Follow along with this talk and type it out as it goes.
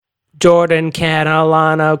Jordan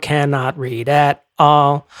Catalano cannot read at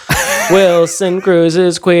all. Wilson Cruz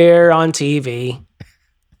is queer on TV.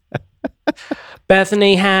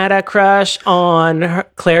 Bethany had a crush on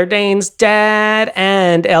Claire Danes' dad,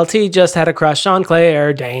 and LT just had a crush on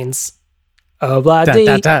Claire Danes. Oh, blah, dee,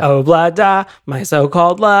 oh, blah, da, my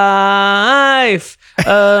so-called life.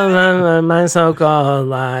 Oh, my so-called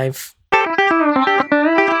life.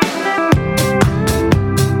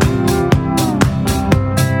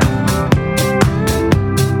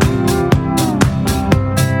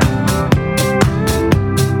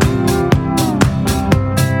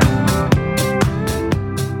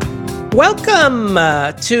 Welcome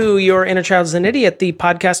to Your Inner Child is an Idiot, the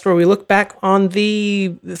podcast where we look back on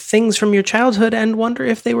the things from your childhood and wonder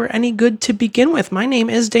if they were any good to begin with. My name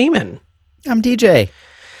is Damon. I'm DJ.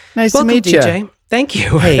 Nice Welcome, to meet DJ. you. Thank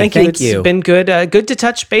you. Hey, thank you. thank you. It's been good. Good to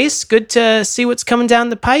touch base. Good to see what's coming down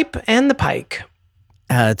the pipe and the pike.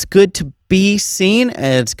 It's good to be seen.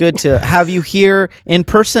 It's good to have you here in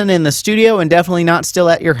person in the studio and definitely not still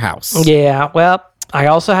at your house. Yeah, well, I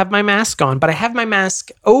also have my mask on, but I have my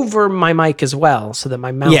mask over my mic as well so that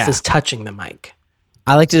my mouth is touching the mic.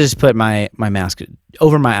 I like to just put my mask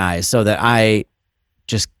over my eyes so that I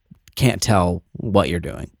just can't tell what you're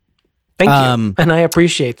doing. Thank you. And I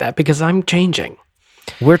appreciate that because I'm changing.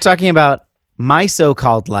 We're talking about My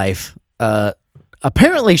So-Called Life,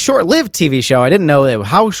 apparently short-lived TV show. I didn't know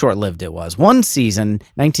how short-lived it was. One season,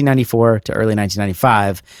 1994 to early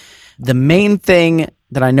 1995. The main thing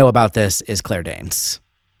that I know about this is Claire Danes.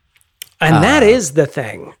 And that is the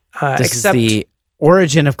thing. This is the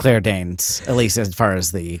origin of Claire Danes, at least as far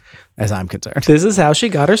as I'm concerned. This is how she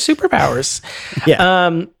got her superpowers.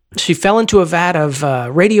 Yeah. She fell into a vat of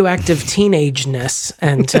radioactive teenageness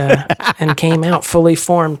and came out fully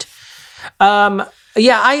formed. I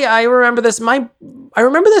remember this.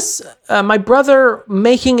 My brother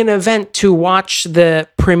making an event to watch the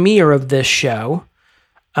premiere of this show.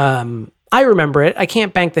 I remember it. I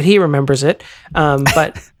can't bank that he remembers it.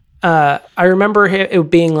 But I remember it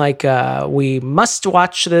being like, we must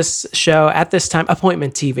watch this show at this time.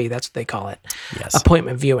 Appointment TV, that's what they call it. Yes.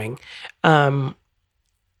 Appointment viewing. A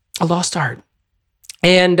lost art.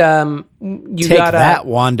 And you Take got that,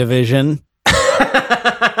 WandaVision.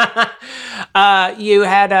 you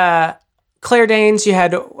had Claire Danes. You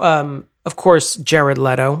had, of course, Jared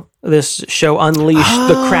Leto. This show unleashed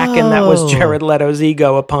the kraken that was Jared Leto's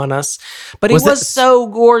ego upon us. But he was so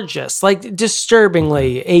gorgeous, like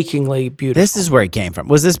disturbingly, achingly beautiful. This is where he came from.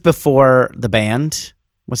 Was this before the band?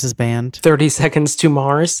 What's his band? 30 Seconds to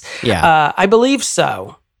Mars. Yeah. I believe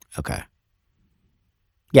so. Okay.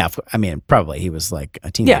 Yeah, I mean, probably he was like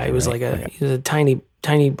a teenager. Yeah, he was right? he was a tiny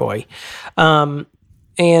boy. And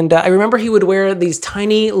I remember he would wear these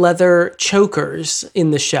tiny leather chokers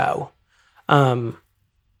in the show.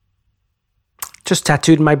 Just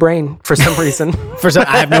tattooed in my brain for some reason.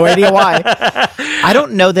 I have no idea why. I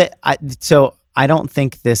don't know that. I don't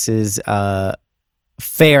think this is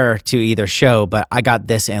fair to either show, but I got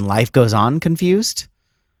this and Life Goes On confused.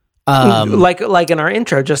 Like in our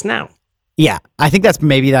intro just now. Yeah, I think that's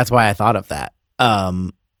why I thought of that.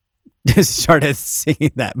 Just started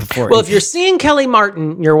singing that before. Well, if you're seeing Kelly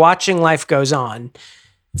Martin, you're watching Life Goes On.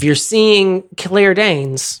 If you're seeing Claire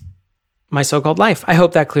Danes, My So-Called Life, I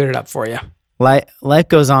hope that cleared it up for you. Life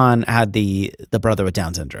Goes On had the brother with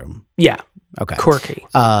Down syndrome. Yeah. Okay. Quirky.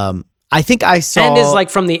 I think I saw... And is like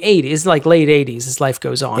from the 80s, like late 80s, as Life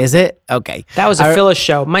Goes On. Is it? Okay. That was a Phyllis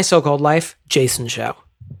show. My So-Called Life, Jason show.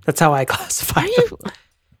 That's how I classify it.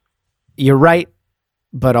 You're right,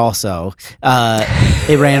 but also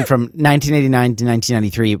it ran from 1989 to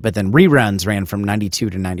 1993, but then reruns ran from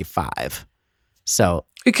 92 to 95. So...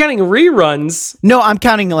 You're counting reruns? No, I'm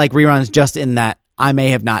counting like reruns just in that I may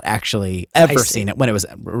have not actually ever seen it when it was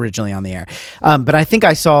originally on the air. But I think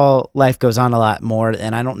I saw Life Goes On a lot more,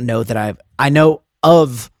 and I don't know that I know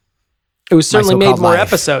of... It was certainly made more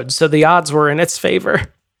episodes, so the odds were in its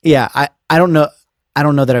favor. Yeah, I don't know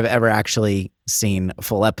that I've ever actually seen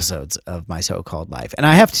full episodes of My So-Called Life. And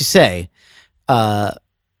I have to say,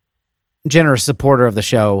 generous supporter of the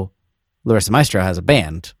show, Larissa Maestro, has a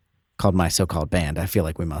band called My So-Called Band. I feel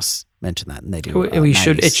like we must mention that, and they do. We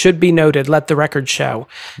should. It should be noted. Let the record show.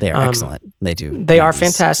 They are excellent. They do. They are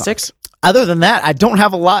fantastic. Songs. Other than that, I don't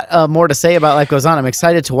have a lot more to say about Life Goes On. I'm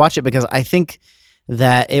excited to watch it because I think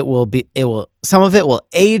that some of it will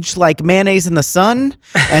age like mayonnaise in the sun,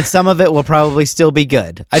 and some of it will probably still be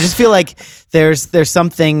good. I just feel like there's some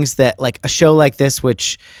things that, like a show like this,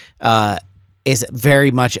 which is very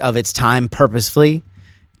much of its time purposefully,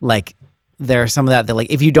 like there's some of that like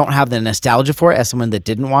if you don't have the nostalgia for it as someone that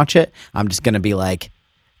didn't watch it, I'm just gonna be like,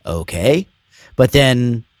 okay. But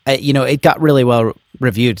then it got really well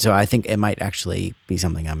reviewed, so I think it might actually be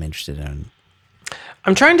something I'm interested in.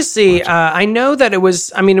 I'm trying to see. I know that it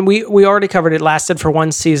was. I mean, we already covered it. Lasted for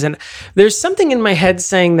one season. There's something in my head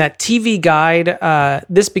saying that TV Guide.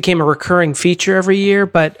 This became a recurring feature every year,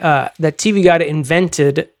 but that TV Guide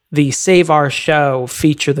invented the Save Our Show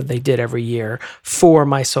feature that they did every year for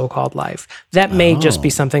My So-Called Life. That may just be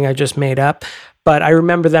something I just made up, but I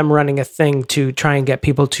remember them running a thing to try and get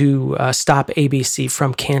people to stop ABC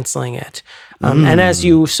from canceling it. And as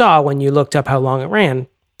you saw when you looked up how long it ran,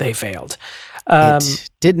 they failed. It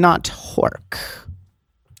did not work.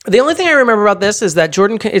 The only thing I remember about this is that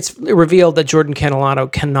it's revealed that Jordan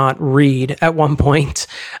Catalano cannot read at one point.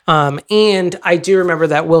 And I do remember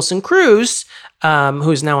that Wilson Cruz,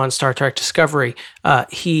 who's now on Star Trek Discovery,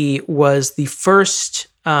 he was the first,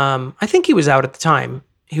 I think he was out at the time.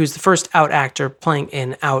 He was the first out actor playing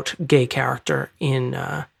an out gay character in...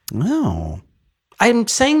 Oh. I'm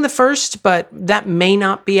saying the first, but that may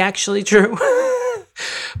not be actually true.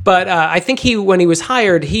 But I think when he was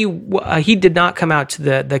hired, he did not come out to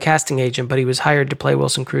the casting agent, but he was hired to play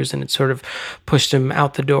Wilson Cruz, and it sort of pushed him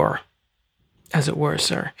out the door, as it were,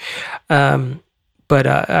 sir. But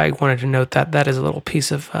I wanted to note that is a little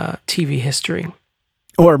piece of TV history.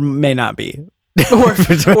 Or may not be.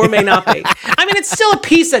 or may not be. I mean, it's still a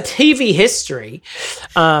piece of TV history.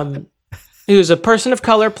 He was a person of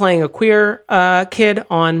color playing a queer kid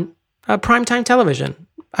on primetime television.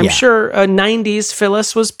 I'm sure 90s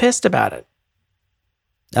Phyllis was pissed about it.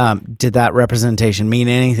 Did that representation mean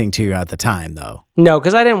anything to you at the time, though? No,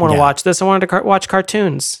 because I didn't want to watch this. I wanted to watch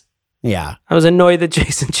cartoons. Yeah. I was annoyed that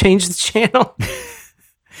Jason changed the channel.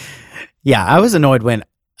 Yeah, I was annoyed when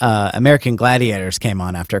American Gladiators came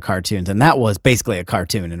on after cartoons, and that was basically a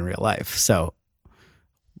cartoon in real life. So,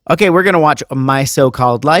 okay, we're going to watch My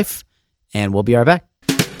So-Called Life, and we'll be right back.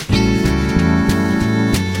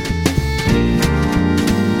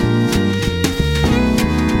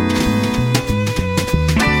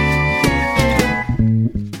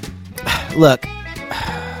 Look,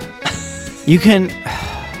 you can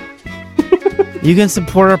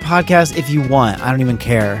support our podcast if you want. I don't even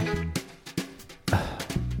care.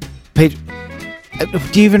 Do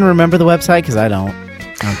you even remember the website? Because I don't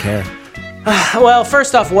care. Well,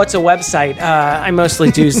 first off, what's a website? I mostly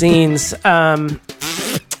do zines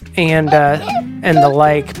and the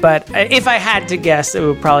like. But if I had to guess, it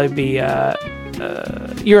would probably be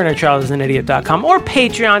urinachildisanidiot.com or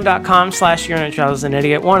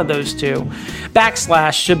patreon.com/urinachildisanidiot. One of those two.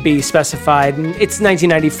 / should be specified. It's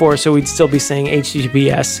 1994, so we'd still be saying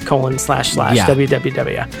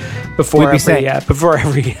https://www before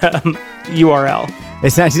every URL.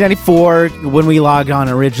 It's 1994 when we logged on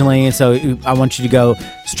originally, so I want you to go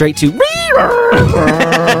straight to...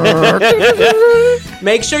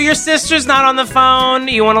 Make sure your sister's not on the phone.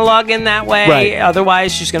 You want to log in that way. Right.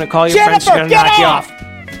 Otherwise, she's going to call your friend. She's going to knock you off.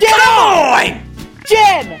 Get on!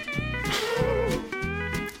 Jen!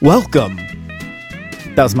 Welcome.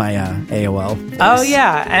 That was my AOL voice. Oh,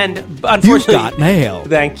 yeah. And unfortunately... You got mail.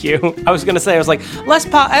 Thank you. I was going to say,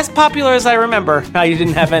 as popular as I remember, how you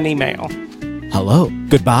didn't have any mail. Hello.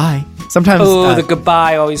 Goodbye. Sometimes the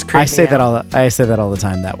goodbye always creeps me out. I say that all the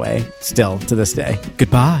time that way, still to this day.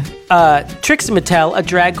 Goodbye. Trixie Mattel, a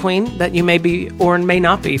drag queen that you may be or may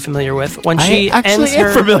not be familiar with, when she am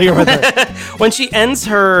familiar with her. When she ends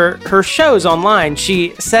her shows online,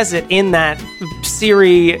 she says it in that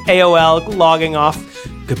Siri AOL logging off.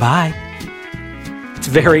 Goodbye. It's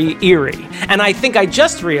very eerie. And I think I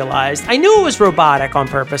just realized, I knew it was robotic on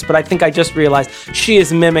purpose, but I think I just realized she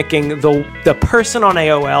is mimicking the person on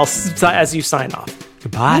AOL as you sign off.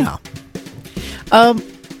 Goodbye. Yeah.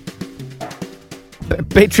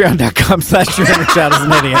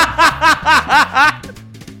 Patreon.com/urinachildisanidiot.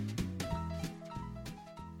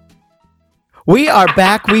 We are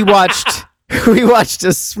back. We watched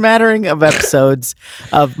a smattering of episodes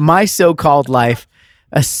of My So-Called Life,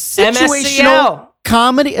 a situational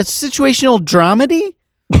comedy, a situational dramedy.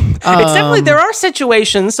 It's definitely, there are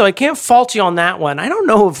situations, so I can't fault you on that one. I don't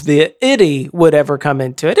know if the itty would ever come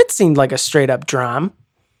into it. It seemed like a straight up dram.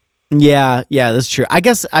 Yeah, that's true. I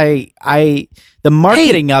guess the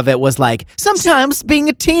marketing of it was like, sometimes being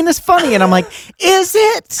a teen is funny, and I'm like, is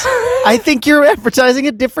it? I think you're advertising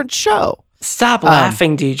a different show. Stop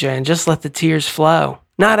laughing, DJ, and just let the tears flow.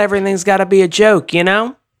 Not everything's got to be a joke, you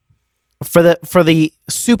know? For the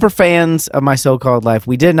super fans of My So-Called Life,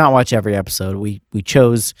 we did not watch every episode. We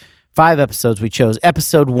chose 5 episodes. We chose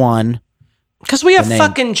episode 1. Because we have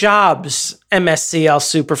fucking jobs, MSCL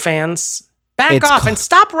super fans. Back off and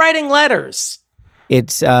stop writing letters.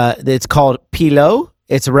 It's called Pilot.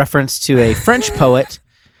 It's a reference to a French poet.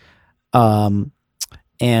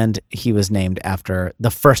 and he was named after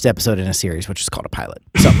the first episode in a series, which is called a pilot.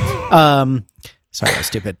 So, sorry, that was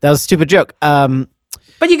stupid. That was a stupid joke.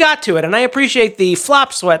 But you got to it, and I appreciate the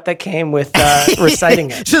flop sweat that came with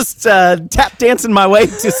reciting it. Just tap dancing my way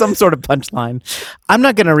to some sort of punchline. I'm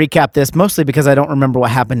not going to recap this, mostly because I don't remember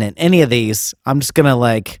what happened in any of these. I'm just going to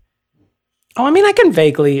Oh, I mean, I can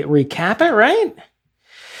vaguely recap it, right?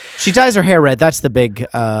 She dyes her hair red. That's the big...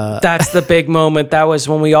 That's the big moment. That was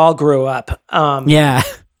when we all grew up. Yeah.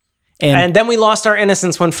 And then we lost our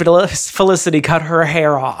innocence when Felicity cut her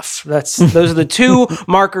hair off. Those are the two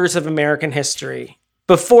markers of American history.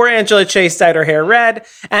 Before Angela Chase dyed her hair red,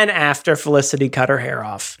 and after Felicity cut her hair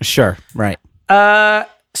off. Sure, right.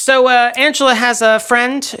 So Angela has a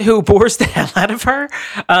friend who bores the hell out of her.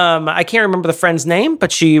 I can't remember the friend's name,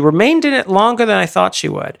 but she remained in it longer than I thought she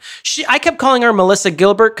would. I kept calling her Melissa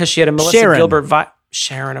Gilbert because she had a Melissa Sharon. Gilbert vibe.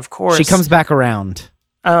 Sharon, of course. She comes back around.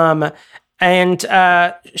 And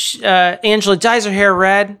Angela dyes her hair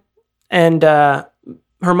red, and her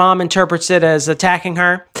mom interprets it as attacking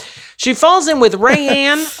her. She falls in with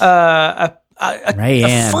Rayanne, a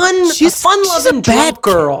fun-loving drunk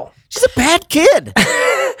girl. She's a bad kid.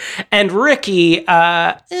 And Ricky,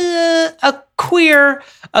 a queer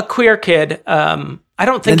kid. I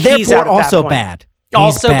don't think and he's out at also that point. bad. He's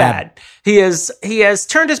also bad. He has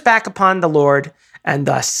turned his back upon the Lord, and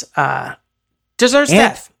thus deserves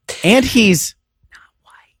death. And he's not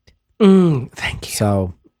white. Thank you.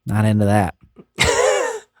 So not into that.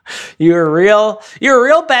 You're a real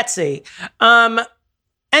Betsy.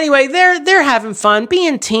 Anyway, they're having fun,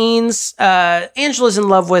 being teens. Angela's in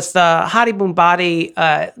love with Hottie Boom Body,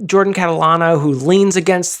 Jordan Catalano, who leans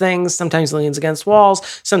against things. Sometimes he leans against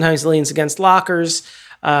walls. Sometimes he leans against lockers.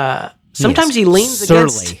 Sometimes he leans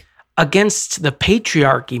against the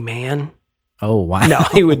patriarchy, man. Oh, wow. No,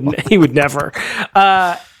 he would never.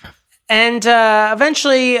 And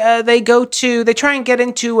eventually they try and get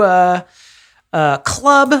into a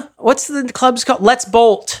club. What's the club's called? Let's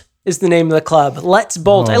Bolt is the name of the club. Let's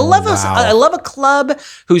Bolt. Oh, I love a club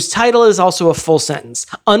whose title is also a full sentence.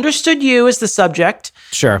 Understood you is the subject.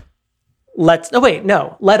 Sure. Let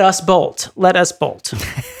us bolt. Let us bolt.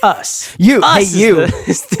 Us. You. Us Hey, you.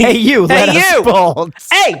 Hey, you. Let us bolt.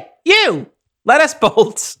 Hey, you. Let us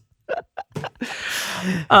bolt.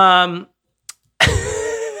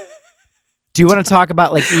 Do you want to talk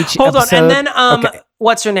about like each Hold episode? on, and then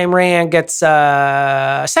what's her name? Rayanne gets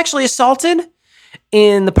sexually assaulted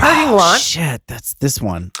in the parking lot. Shit, that's this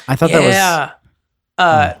one. I thought that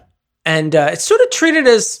was and it's sort of treated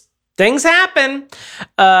as things happen.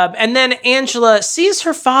 And then Angela sees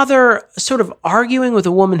her father sort of arguing with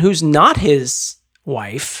a woman who's not his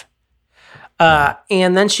wife.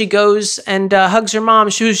 And then she goes and hugs her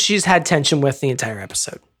mom, who she's had tension with the entire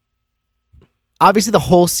episode. Obviously, the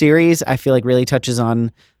whole series, I feel like, really touches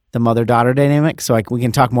on the mother-daughter dynamic, so we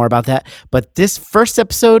can talk more about that. But this first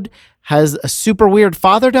episode has a super weird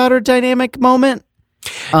father-daughter dynamic moment.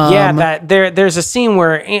 There's a scene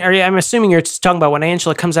where, I'm assuming you're talking about when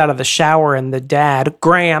Angela comes out of the shower and the dad,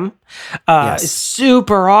 Graham, is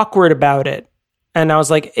super awkward about it. And I was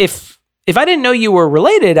like, if I didn't know you were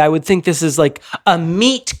related, I would think this is like a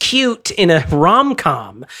meet cute in a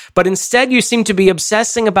rom-com. But instead, you seem to be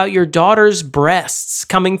obsessing about your daughter's breasts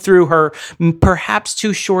coming through her perhaps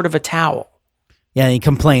too short of a towel. Yeah, he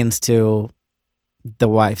complains to the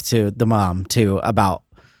wife, to the mom, too, about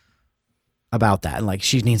that. And like,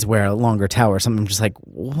 she needs to wear a longer towel or something. I'm just like,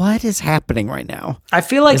 what is happening right now? I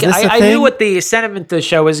feel like I knew what the sentiment the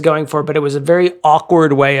show was going for, but it was a very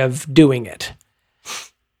awkward way of doing it.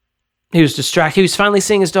 He was distracted. He was finally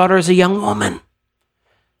seeing his daughter as a young woman,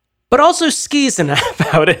 but also skeezing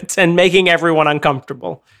about it and making everyone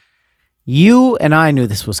uncomfortable. You and I knew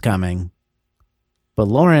this was coming, but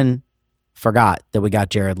Lauren forgot that we got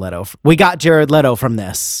Jared Leto. We got Jared Leto from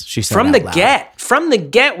this. She said From the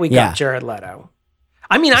get, we got Jared Leto.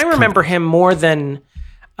 I mean, I remember him more than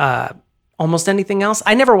almost anything else.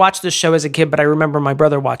 I never watched this show as a kid, but I remember my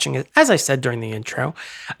brother watching it, as I said during the intro.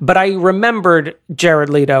 But I remembered Jared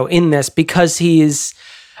Leto in this because he's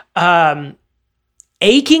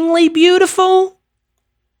achingly beautiful.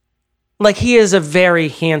 Like, he is a very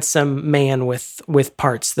handsome man with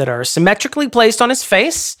parts that are symmetrically placed on his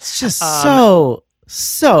face. It's just so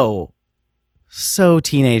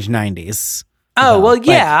teenage 90s. Oh, well,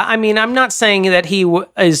 yeah. I mean, I'm not saying that he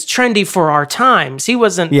is trendy for our times. He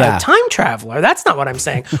wasn't a time traveler. That's not what I'm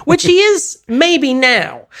saying, which he is maybe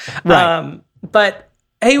now. Right. But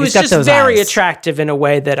he was just very attractive in a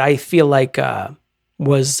way that I feel like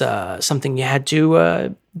was something you had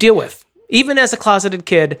to deal with. Even as a closeted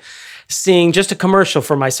kid, seeing just a commercial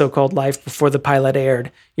for My So-Called Life before the pilot aired,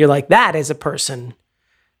 you're like, that is a person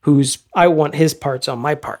who's I want his parts on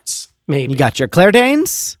my parts. Maybe You got your Claire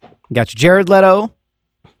Danes. You got your Jared Leto.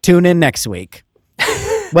 Tune in next week.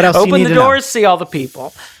 What else do you open need the to doors, see all the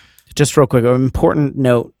people. Just real quick, an important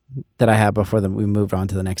note that I have before we moved on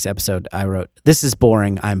to the next episode. I wrote, "This is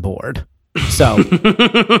boring. I'm bored." So,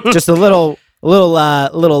 just a little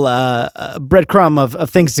breadcrumb of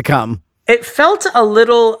things to come. It felt a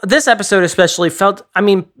little, this episode especially felt, I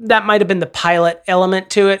mean, that might have been the pilot element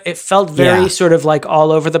to it. It felt very sort of like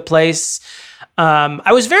all over the place.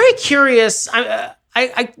 I was very curious. I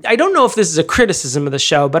don't know if this is a criticism of the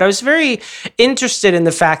show, but I was very interested in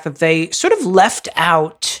the fact that they sort of left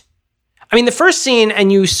out, I mean, the first scene,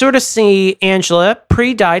 and you sort of see Angela,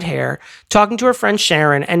 pre-dyed hair, talking to her friend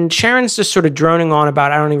Sharon, and Sharon's just sort of droning on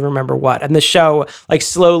about, I don't even remember what, and the show like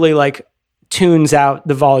slowly like tunes out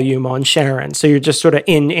the volume on Sharon. So you're just sort of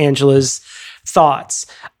in Angela's thoughts.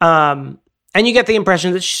 And you get the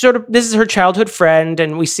impression that this is her childhood friend.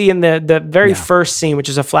 And we see in the very first scene, which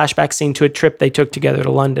is a flashback scene to a trip they took together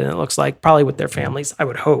to London, it looks like, probably with their families, I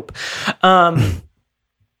would hope. And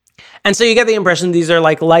so you get the impression these are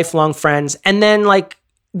like lifelong friends. And then like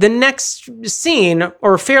the next scene,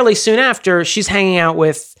 or fairly soon after, she's hanging out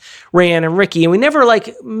with Rayanne and Ricky, and we never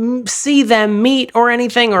like see them meet or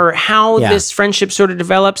anything, or how this friendship sort of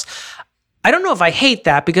develops. I don't know if I hate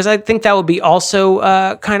that, because I think that would be also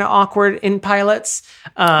kind of awkward in pilots.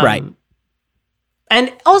 Right.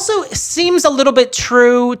 And also seems a little bit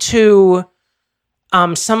true to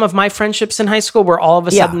some of my friendships in high school, where all of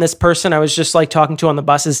a sudden this person I was just like talking to on the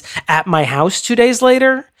bus is at my house 2 days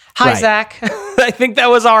later. Hi, Zach. I think that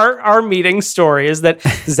was our meeting story, is that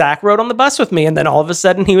Zach rode on the bus with me, and then all of a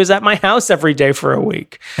sudden he was at my house every day for a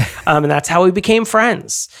week. And that's how we became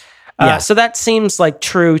friends. So that seems like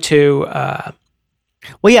true to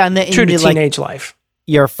true to teenage life.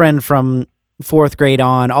 Your friend from fourth grade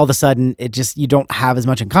on, all of a sudden you don't have as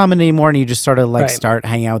much in common anymore, and you just sort of like start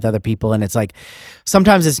hanging out with other people, and it's like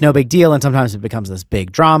sometimes it's no big deal, and sometimes it becomes this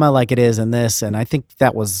big drama like it is in this. And I think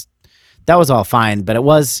that was all fine, but it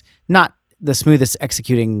was not the smoothest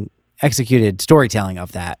executed storytelling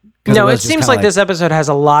of that. No, it seems like this episode has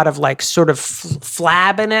a lot of like sort of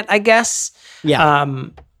flab in it, I guess. Yeah.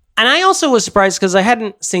 And I also was surprised because I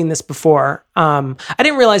hadn't seen this before. I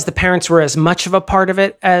didn't realize the parents were as much of a part of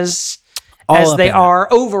it as they are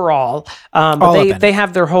overall. But they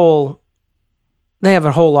have their whole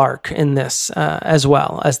arc in this as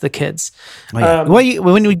well as the kids. Oh, yeah.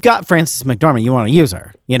 When we got Frances McDormand, you want to use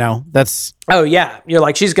her. You know, that's. Oh yeah, you're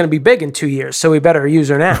like, she's going to be big in 2 years, so we better use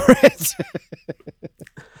her now.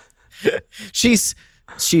 She's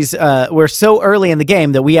we're so early in the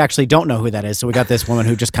game that we actually don't know who that is. So we got this woman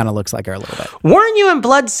who just kind of looks like her a little bit. Weren't you in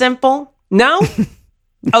Blood Simple? No?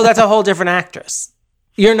 Oh, that's a whole different actress.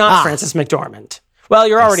 You're not Frances McDormand. Well,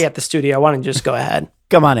 you're already at the studio. Why don't you just go ahead?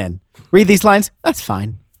 Come on in. Read these lines. That's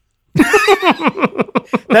fine.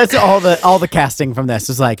 That's all the casting from this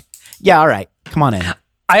is like, yeah, all right. Come on in.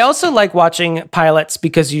 I also like watching pilots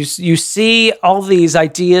because you see all these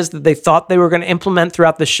ideas that they thought they were going to implement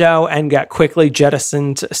throughout the show and got quickly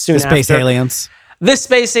jettisoned soon after. Space aliens. This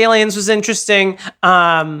Space Aliens was interesting.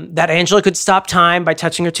 That Angela could stop time by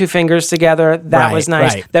touching her two fingers together. That was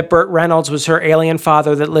nice. Right. That Burt Reynolds was her alien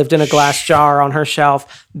father that lived in a glass jar on her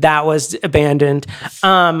shelf. That was abandoned.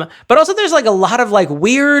 But also there's like a lot of like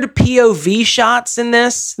weird POV shots in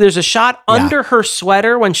this. There's a shot under her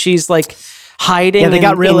sweater when she's like hiding. Yeah, they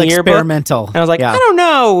got real in experimental. And I was like, I don't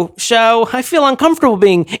know, show. I feel uncomfortable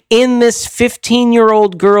being in this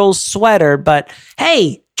 15-year-old girl's sweater, but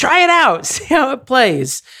hey, try it out. See how it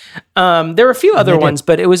plays. There were a few other ones,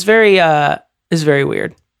 but it was very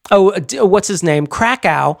weird. Oh, what's his name?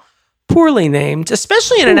 Krakow, poorly named,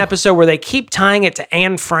 especially in an episode where they keep tying it to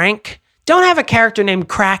Anne Frank. Don't have a character named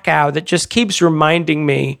Krakow that just keeps reminding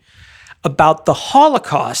me about the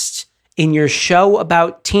Holocaust in your show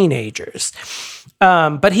about teenagers.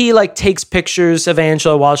 But he like takes pictures of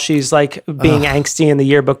Angela while she's like being angsty in the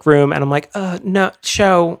yearbook room. And I'm like, no,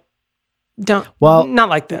 show. Not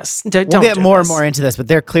like this. We'll get more and more into this, but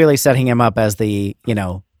they're clearly setting him up as the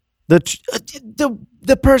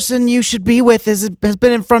person you should be with has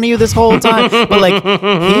been in front of you this whole time. But like,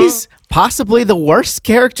 he's possibly the worst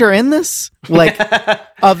character in this, like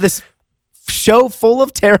of this show full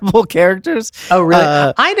of terrible characters. Oh, really?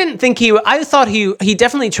 I didn't think I thought he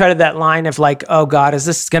definitely treaded that line of like, oh God, is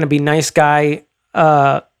this going to be nice guy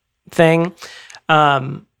thing?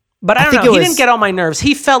 But I don't know. He didn't get on my nerves.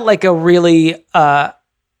 He felt like a really,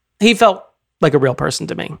 he felt like a real person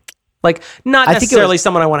to me. Like not necessarily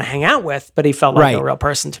someone I want to hang out with, but he felt like a real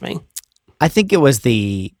person to me. I think it was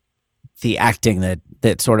the acting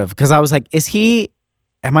that sort of, because I was like,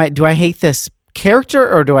 do I hate this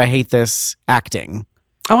character or do I hate this acting?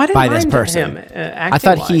 Oh, I didn't by mind this person. him. I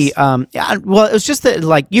thought he, well, it was just that,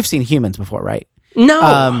 like, you've seen Humans before, right? No,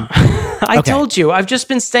 I told you, I've just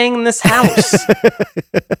been staying in this house.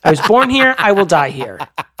 I was born here. I will die here.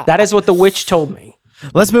 That is what the witch told me.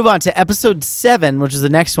 Let's move on to episode 7, which is the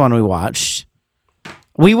next one we watched.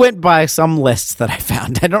 We went by some lists that I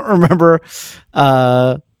found. I don't remember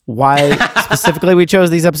why specifically we chose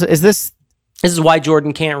these episodes. This is why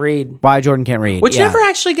Jordan can't read. Why Jordan can't read. Which never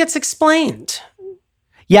actually gets explained.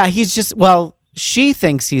 Yeah, he's just, well, she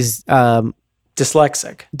thinks he's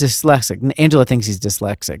dyslexic. Angela thinks he's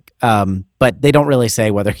dyslexic. But they don't really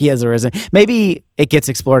say whether he is or isn't. Maybe it gets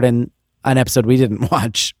explored in an episode we didn't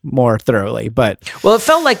watch more thoroughly, but well, it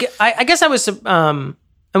felt like I guess I was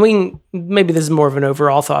I mean, maybe this is more of an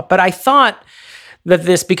overall thought, but I thought that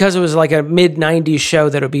this, because it was like a mid-90s show,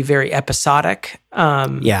 that it would be very episodic.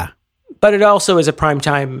 Yeah. But it also is a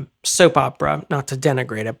primetime soap opera, not to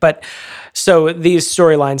denigrate it. But so these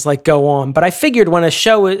storylines like go on. But I figured when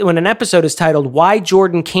an episode is titled "Why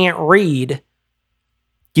Jordan Can't Read,"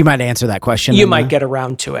 you might answer that question. You might get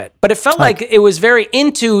around to it. But it felt like it was very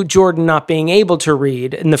into Jordan not being able to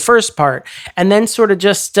read in the first part, and then sort of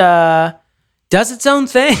just does its own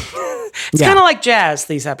thing. It's kind of like jazz,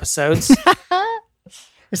 these episodes.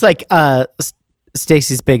 It's like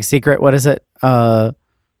Stacy's Big Secret. What is it?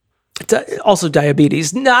 Also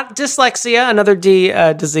diabetes, not dyslexia, another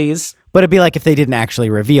disease. But it'd be like if they didn't actually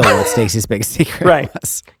reveal what Stacy's Big Secret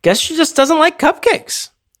was. Guess she just doesn't like cupcakes.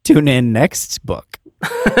 Tune in next book.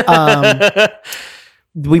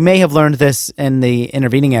 We may have learned this in the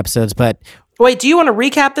intervening episodes, but... Wait, do you want to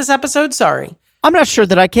recap this episode? Sorry. I'm not sure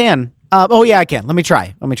that I can. Oh, yeah, I can. Let me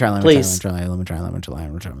try. Please. Let me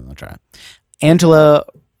try. Angela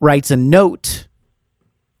writes a note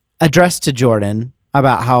addressed to Jordan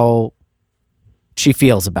about how she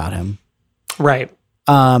feels about him. Right.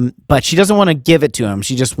 But she doesn't want to give it to him.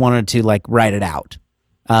 She just wanted to, like, write it out.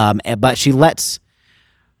 But she lets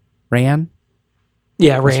Rayanne?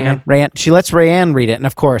 Yeah, Rayanne. She lets Rayanne read it. And,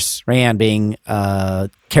 of course, Rayanne, being a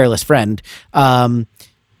careless friend,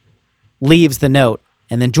 leaves the note.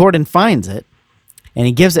 And then Jordan finds it, and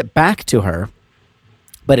he gives it back to her.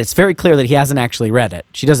 But it's very clear that he hasn't actually read it.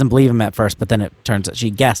 She doesn't believe him at first, but then it turns out she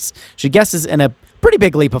guesses in a pretty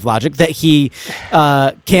big leap of logic that he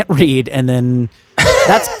can't read, and then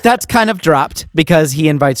that's kind of dropped because he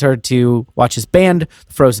invites her to watch his band,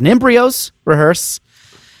 Frozen Embryos, rehearse.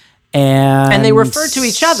 And they refer to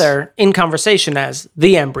each other in conversation as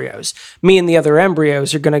the embryos. Me and the other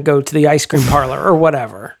embryos are going to go to the ice cream parlor or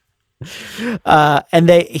whatever. And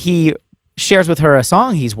he shares with her a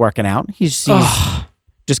song he's working out. He's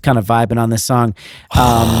just kind of vibing on this song.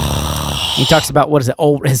 He talks about, what is it?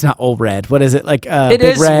 It's not Old Red. What is it? Like it Big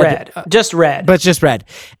is red. Just red. But just red.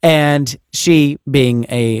 And she, being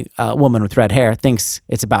a woman with red hair, thinks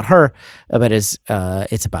it's about her, but it's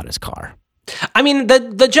about his car. I mean,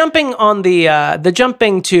 the jumping on the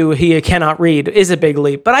jumping to "He Cannot Read" is a big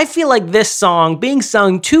leap, but I feel like this song being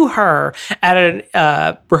sung to her at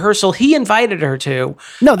a rehearsal he invited her to.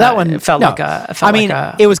 No, that one felt like a.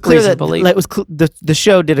 It was clear that it was the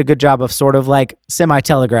show did a good job of sort of like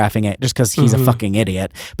semi-telegraphing it, just because he's a fucking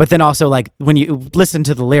idiot. But then also, like, when you listen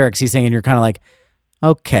to the lyrics he's singing, you're kind of like,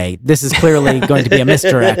 okay, this is clearly going to be a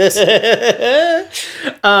misdirect.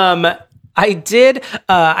 I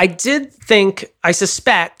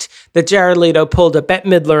suspect that Jared Leto pulled a Bette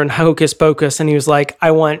Midler and Hocus Pocus, and he was like,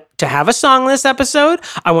 I want to have a song this episode.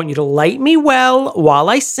 I want you to light me well while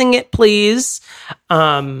I sing it, please.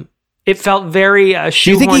 It felt very shoehorned.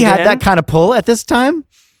 Do you think he had that kind of pull at this time?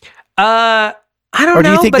 I don't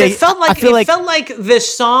know, but it felt like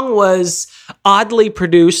this song was oddly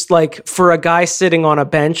produced, like for a guy sitting on a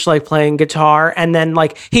bench, like playing guitar, and then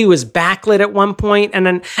like he was backlit at one point,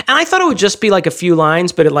 and I thought it would just be like a few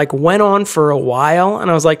lines, but it like went on for a while,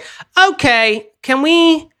 and I was like, okay,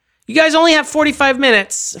 you guys only have 45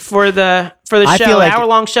 minutes for the show, like,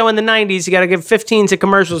 hour-long show in the 90s. You got to give 15 to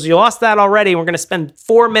commercials. You lost that already. We're going to spend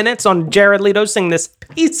 4 minutes on Jared Leto singing this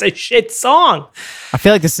piece of shit song. I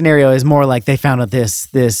feel like the scenario is more like they found out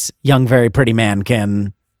this young, very pretty man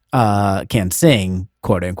can sing,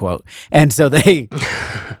 quote unquote, and so they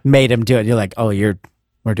made him do it. You're like, oh, we're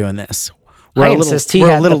doing this. I insist he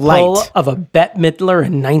had the pull of a Bette Midler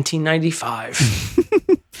in 1995.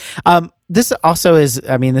 This also is,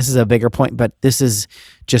 I mean, this is a bigger point, but this is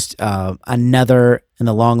just another in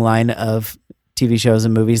the long line of TV shows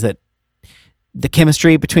and movies that the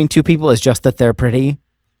chemistry between two people is just that they're pretty.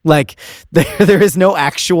 Like, there is no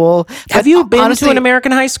actual... Have you been to an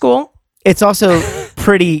American high school? It's also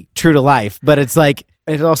pretty true to life, but it's like,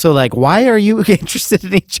 It's also like, why are you interested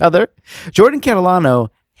in each other? Jordan Catalano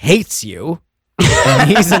hates you, and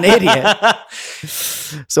he's an idiot.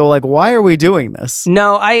 So, like, why are we doing this?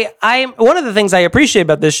 No, I'm one of the things I appreciate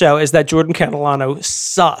about this show is that Jordan Catalano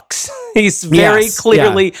sucks. He's very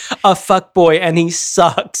clearly a fuckboy, and he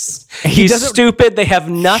sucks. He's stupid. They have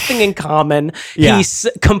nothing in common. Yeah. He's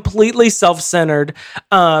completely self-centered.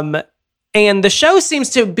 And the show seems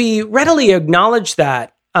to be readily acknowledge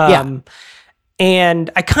that. And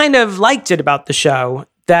I kind of liked it about the show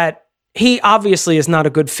that he obviously is not a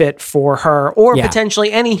good fit for her or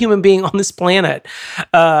potentially any human being on this planet.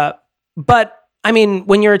 But I mean,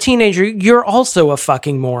 when you're a teenager, you're also a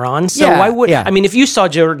fucking moron. So why would, I mean, if you saw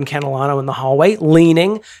Jordan Catalano in the hallway,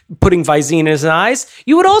 leaning, putting Visine in his eyes,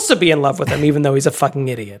 you would also be in love with him, even though he's a fucking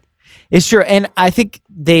idiot. It's true. And I think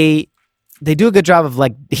they do a good job of,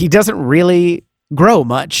 like, he doesn't really grow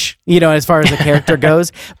much, as far as the character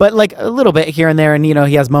goes, but like a little bit here and there. And,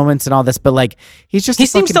 he has moments and all this, but like, he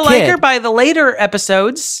seems to like her by the later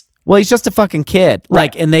episodes. Well, he's just a fucking kid.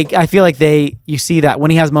 Like, and I feel like you see that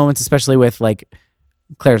when he has moments, especially with like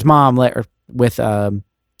Claire's mom or with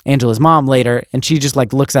Angela's mom later, and she just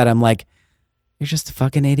like looks at him like, you're just a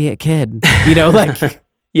fucking idiot kid, like,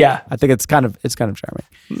 yeah. I think it's kind of charming.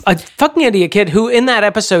 A fucking idiot kid who in that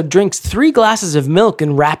episode drinks 3 glasses of milk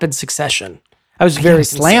in rapid succession. I was very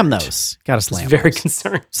slam those. Gotta slam. Very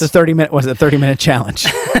concerned. It's a 30-minute challenge.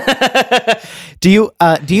 Do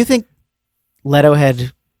you think Leto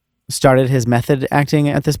had started his method acting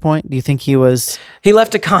at this point? Do you think he was? He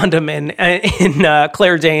left a condom in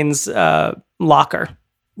Claire Danes' locker.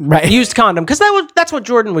 Right. Used condom, because that's what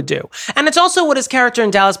Jordan would do. And it's also what his character in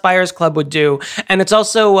Dallas Buyers Club would do. And it's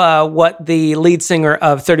also what the lead singer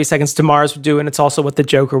of 30 Seconds to Mars would do. And it's also what the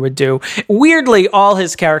Joker would do. Weirdly, all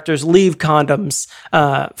his characters leave condoms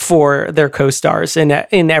for their co-stars in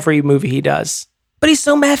every movie he does. But he's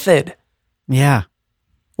so method. Yeah.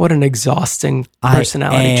 What an exhausting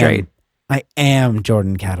personality trait. I am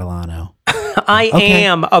Jordan Catalano. I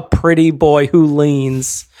am a pretty boy who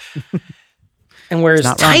leans. And wears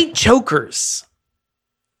tight chokers.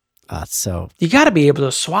 So you got to be able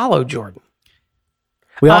to swallow, Jordan.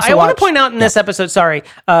 I want to point out in this episode,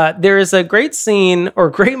 there is a great scene or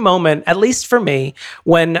great moment, at least for me,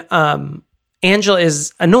 when Angela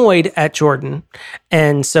is annoyed at Jordan.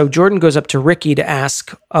 And so Jordan goes up to Ricky to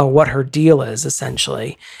ask what her deal is,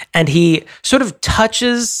 essentially. And he sort of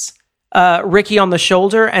touches Ricky on the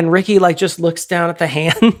shoulder, and Ricky like just looks down at the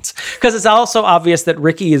hand, because it's also obvious that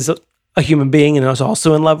Ricky is a human being and is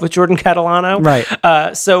also in love with Jordan Catalano.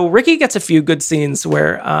 Right. So Ricky gets a few good scenes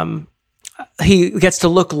where he gets to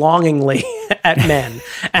look longingly at men.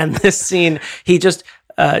 And this scene, he just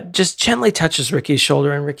gently touches Ricky's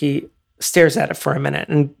shoulder, and Ricky stares at it for a minute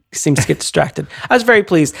and seems to get distracted. I was very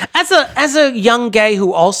pleased. As a young gay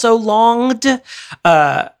who also longed, it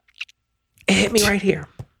hit me right here.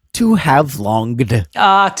 To have longed.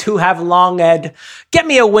 To have longed. Get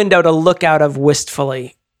me a window to look out of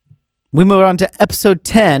wistfully. We move on to episode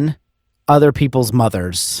 10, Other People's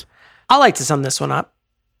Mothers. I like to sum this one up.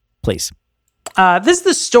 Please. This is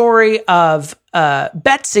the story of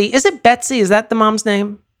Betsy. Is it Betsy? Is that the mom's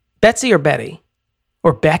name? Betsy or Betty?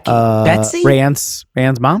 Or Becky? Betsy? Rand's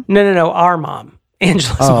mom? No. Our mom.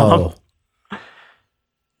 Angela's mom.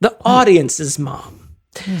 The audience's mom.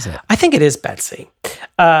 Who is it? I think it is Betsy.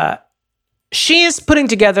 She is putting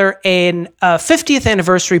together a 50th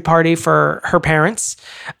anniversary party for her parents.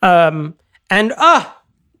 And let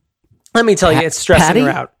me tell you, it's stressing her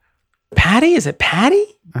out. Patty? Is it Patty?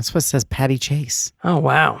 That's what it says, Patty Chase. Oh,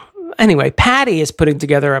 wow. Anyway, Patty is putting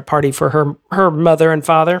together a party for her mother and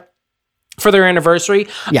father for their anniversary.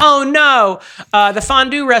 Yeah. Oh no, the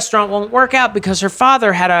fondue restaurant won't work out because her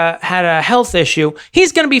father had a health issue.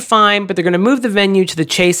 He's going to be fine, but they're going to move the venue to the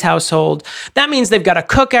Chase household. That means they've got to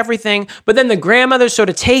cook everything, but then the grandmother's sort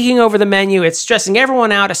of taking over the menu. It's stressing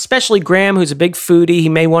everyone out, especially Graham, who's a big foodie. He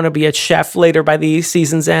may want to be a chef later by the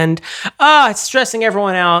season's end. It's stressing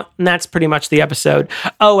everyone out, and that's pretty much the episode.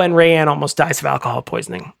 Oh, and Rayanne almost dies of alcohol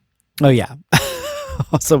poisoning. Oh yeah.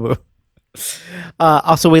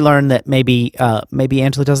 Also, we learned that maybe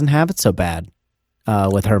Angela doesn't have it so bad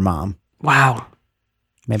with her mom. Wow.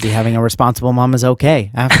 Maybe having a responsible mom is okay,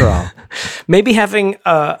 after all. Maybe having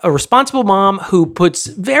a responsible mom who puts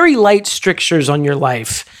very light strictures on your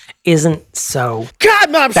life isn't so God,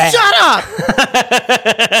 Mom, bad. Shut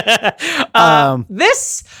up!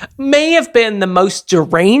 This may have been the most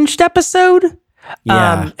deranged episode.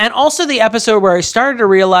 Yeah. And also the episode where I started to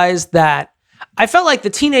realize that I felt like the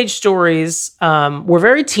teenage stories were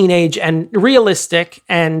very teenage and realistic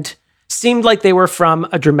and seemed like they were from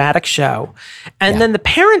a dramatic show. And then the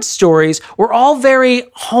parent stories were all very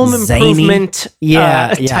home Zany. improvement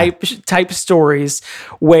type stories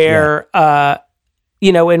where,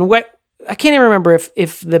 in what, I can't even remember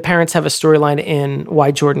if the parents have a storyline in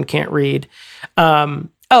Why Jordan Can't Read.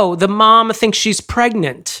 The mom thinks she's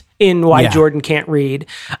pregnant in Why Jordan Can't Read.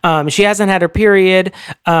 She hasn't had her period,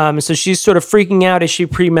 so she's sort of freaking out. Is she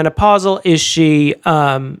premenopausal? Is she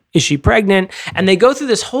pregnant? And they go through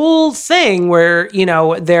this whole thing where,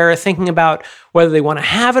 they're thinking about whether they want to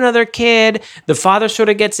have another kid. The father sort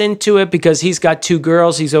of gets into it because he's got 2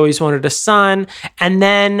 girls. He's always wanted a son. And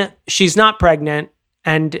then she's not pregnant.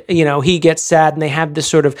 And, he gets sad, and they have this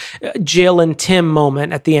sort of Jill and Tim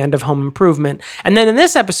moment at the end of Home Improvement. And then in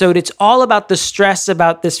this episode, it's all about the stress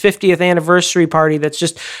about this 50th anniversary party that's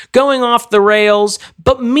just going off the rails.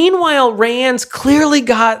 But meanwhile, Rayanne's clearly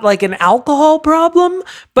got like an alcohol problem.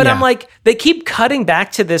 But I'm like, they keep cutting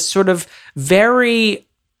back to this sort of very,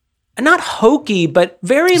 not hokey, but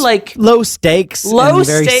very like low stakes,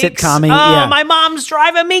 very sitcom-y. My mom's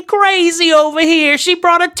driving me crazy over here. She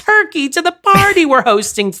brought a turkey to the party we're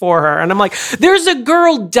hosting for her. And I'm like, there's a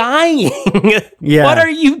girl dying. What are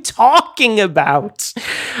you talking about?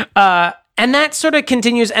 And that sort of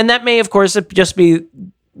continues. And that may, of course, just be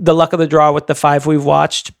the luck of the draw with the 5 we've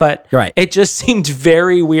watched. But it just seemed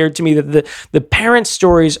very weird to me that the parent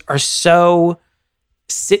stories are so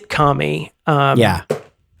sitcom-y.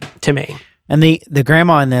 To me. And the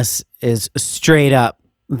grandma in this is straight up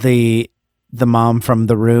the mom from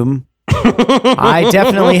The Room. I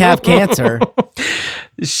definitely have cancer.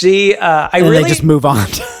 She they just move on.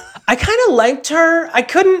 I kind of liked her. I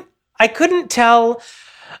couldn't tell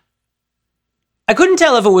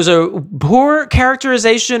if it was a poor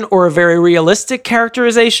characterization or a very realistic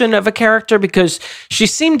characterization of a character, because she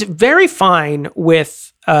seemed very fine with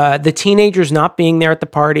the teenagers not being there at the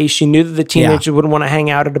party. She knew that the teenagers wouldn't want to hang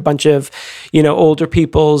out at a bunch of, older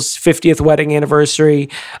people's 50th wedding anniversary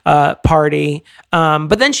party.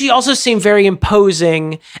 But then she also seemed very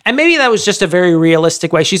imposing. And maybe that was just a very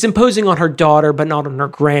realistic way. She's imposing on her daughter, but not on her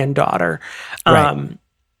granddaughter.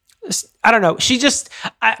 I don't know. She just,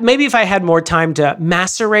 maybe if I had more time to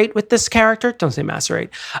macerate with this character, don't say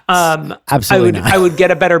macerate. Absolutely not. I would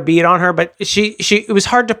get a better beat on her, but it was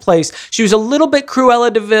hard to place. She was a little bit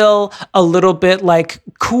Cruella de Vil, a little bit like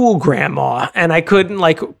cool grandma. And I couldn't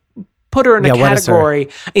put her in a category,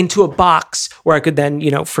 into a box where I could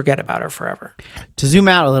then, forget about her forever. To zoom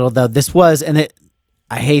out a little though, this was, I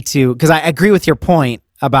hate to, because I agree with your point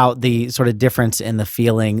about the sort of difference in the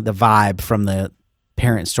feeling, the vibe from the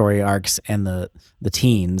parent story arcs and the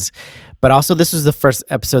teens, but also this was the first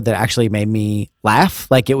episode that actually made me laugh.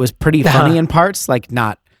 Like, it was pretty funny in parts, like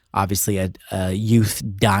not obviously a youth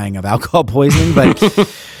dying of alcohol poisoning,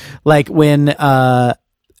 but like when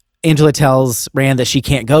Angela tells Rand that she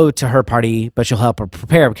can't go to her party, but she'll help her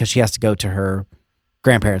prepare because she has to go to her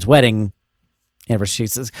grandparents' wedding. And she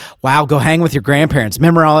says, wow, go hang with your grandparents,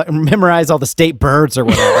 memorize all the state birds or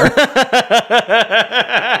whatever.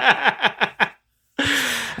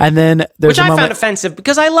 And then there's I found offensive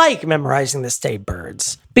because I like memorizing the state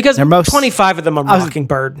birds, because 25 of them are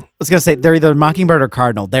mockingbird. I was going to say they're either mockingbird or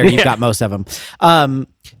cardinal. There, you've got most of them.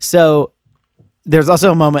 So there's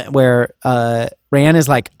also a moment where Rayanne is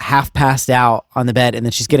like half passed out on the bed, and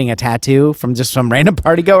then she's getting a tattoo from just some random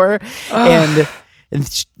party goer. And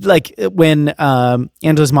she, like when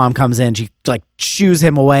Angela's mom comes in, she like shoos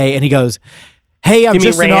him away, and he goes, "Hey, I'm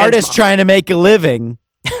just an artist trying to make a living."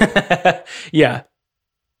 Yeah.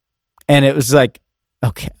 And it was like,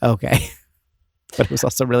 okay. But it was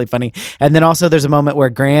also really funny. And then also there's a moment where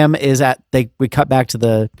Graham is we cut back to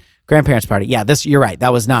the grandparents' party. Yeah, you're right.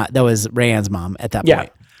 That was Rayanne's mom at that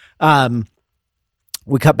point.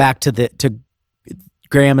 We cut back to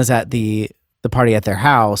Graham is at the party at their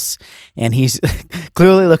house, and he's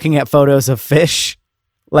clearly looking at photos of fish.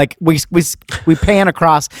 Like we pan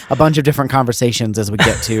across a bunch of different conversations as we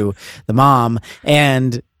get to the mom,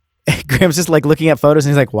 and Graham's just like looking at photos,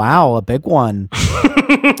 and he's like, wow, a big one.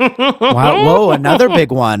 Wow, whoa, another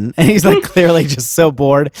big one. And he's like clearly just so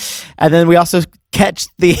bored. And then we also catch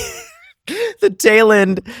the tail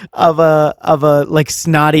end of a like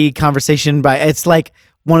snotty conversation it's like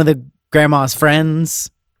one of the grandma's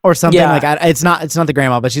friends or something. Like it's not the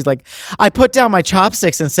grandma, but she's like, I put down my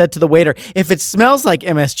chopsticks and said to the waiter, if it smells like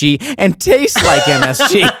MSG and tastes like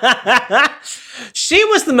MSG. She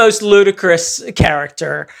was the most ludicrous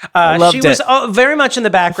character. Loved she was very much in the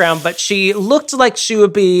background, but she looked like she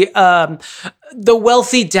would be the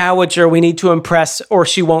wealthy dowager we need to impress, or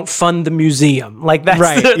she won't fund the museum. Like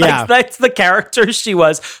that's that's the character she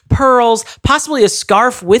was. Pearls, possibly a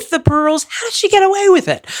scarf with the pearls. How did she get away with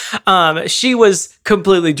it? She was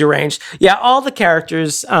completely deranged. Yeah, all the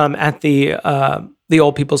characters at the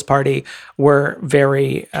old people's party were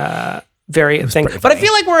very thing. But I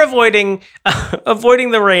feel like we're avoiding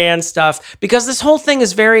the Rayanne stuff because this whole thing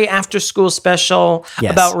is very after school special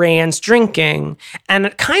about Rayanne's drinking, and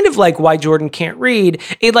it kind of like why Jordan can't read.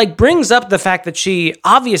 It like brings up the fact that she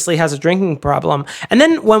obviously has a drinking problem. And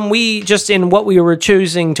then when we just in what we were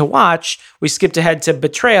choosing to watch, we skipped ahead to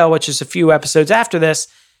Betrayal, which is a few episodes after this,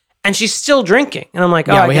 and she's still drinking. And I'm like,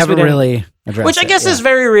 oh, we haven't really addressed which I guess is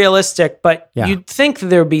very realistic, but you'd think that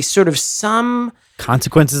there would be sort of some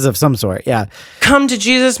consequences of some sort. Yeah. Come to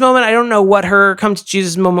Jesus moment. I don't know what her come to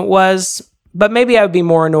Jesus moment was, but maybe I would be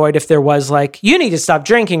more annoyed if there was like, you need to stop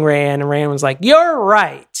drinking, Rayanne. And Rayanne was like, you're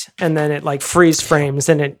right. And then it like freeze frames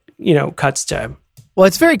and it, cuts to. Well,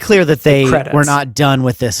 it's very clear that they were not done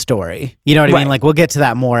with this story. You know what I mean? Like we'll get to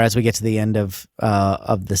that more as we get to the end of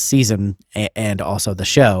the season and also the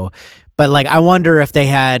show. But like, I wonder if they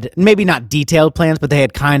had maybe not detailed plans, but they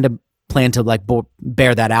had kind of planned to like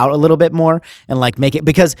bear that out a little bit more and like make it,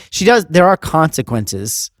 because there are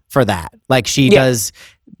consequences for that. Like she does,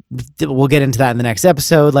 we'll get into that in the next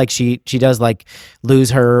episode. Like she does like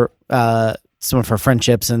lose her, some of her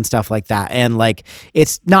friendships and stuff like that. And like,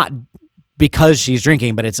 it's not because she's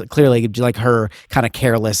drinking, but it's clearly like her kind of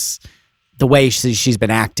careless, the way she's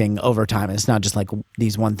been acting over time. It's not just like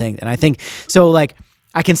these one things. And I think, so like,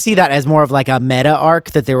 I can see that as more of like a meta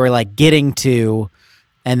arc that they were like getting to,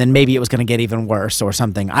 and then maybe it was going to get even worse or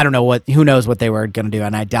something. I don't know who knows what they were going to do.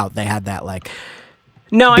 And I doubt they had that like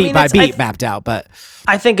beat by beat mapped out, but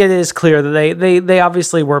I think it is clear that they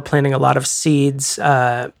obviously were planting a lot of seeds.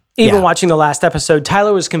 Even watching the last episode,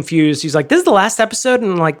 Tyler was confused. He's like, this is the last episode.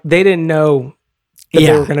 And like, they didn't know that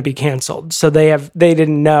they were going to be canceled. So they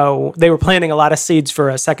didn't know. They were planting a lot of seeds for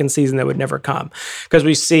a second season that would never come. Because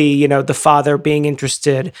we see, the father being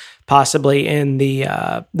interested possibly in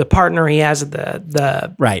the partner he has at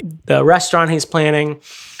the restaurant he's planning.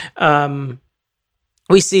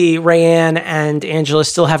 We see Rayanne and Angela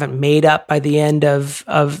still haven't made up by the end of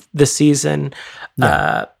the season.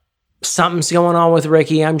 Yeah. Something's going on with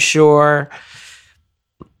Ricky, I'm sure.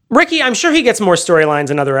 Ricky, I'm sure he gets more storylines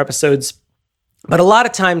in other episodes. But a lot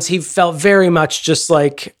of times he felt very much just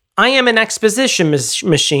like, I am an exposition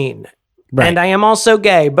machine. Right. And I am also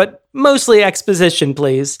gay, but mostly exposition,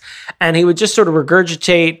 please. And he would just sort of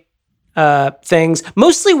regurgitate things,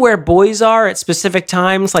 mostly where boys are at specific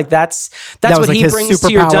times. Like that's what he brings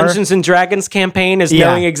to your Dungeons and Dragons campaign, is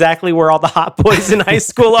knowing exactly where all the hot boys in high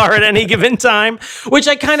school are at any given time, which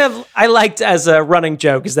I liked as a running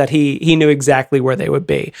joke, is that he knew exactly where they would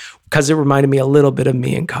be, because it reminded me a little bit of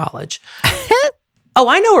me in college. Oh,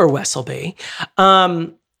 I know where Wes will be.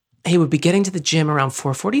 He would be getting to the gym around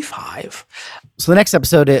 4:45. So the next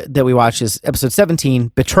episode that we watch is episode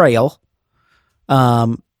 17, Betrayal.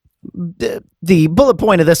 The bullet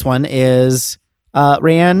point of this one is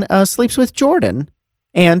Rayanne sleeps with Jordan,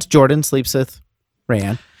 and Jordan sleeps with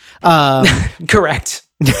Rayanne. Correct.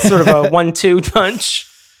 Sort of a 1-2 punch.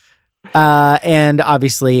 And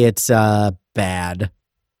obviously it's bad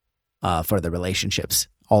for the relationships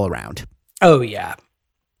all around. Oh, yeah.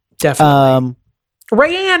 Definitely.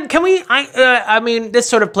 Rayanne, can we... I mean, this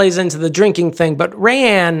sort of plays into the drinking thing, but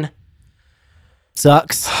Rayanne...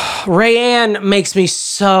 sucks. Rayanne makes me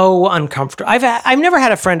so uncomfortable. I've never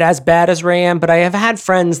had a friend as bad as Rayanne, but I have had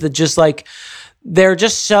friends that just like, they're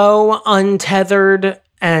just so untethered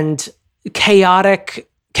and chaotic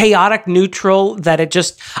neutral that it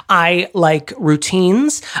just, I like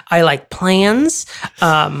routines. I like plans.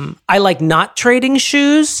 I like not trading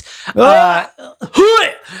shoes.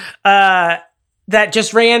 That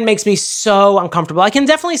just Rayanne makes me so uncomfortable. I can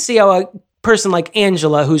definitely see how a person like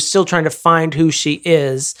Angela, who's still trying to find who she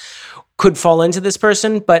is, could fall into this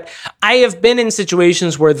person. But I have been in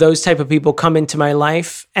situations where those type of people come into my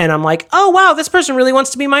life and I'm like, oh, wow, this person really wants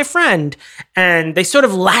to be my friend. And they sort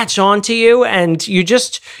of latch onto you, and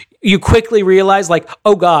you quickly realize like,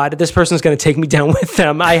 oh God, this person's going to take me down with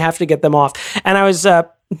them. I have to get them off. And I was, I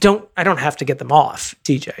don't have to get them off,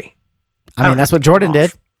 TJ. I mean, that's what Jordan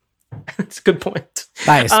did. That's a good point.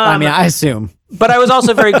 Nice. I mean, I assume. But I was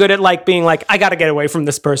also very good at like being like, I got to get away from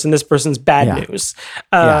this person. This person's bad news.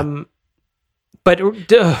 But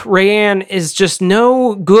Rayanne is just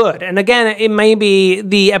no good. And again, it may be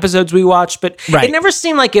the episodes we watched, but Right. it never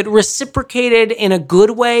seemed like it reciprocated in a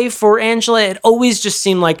good way for Angela. It always just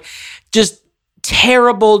seemed like just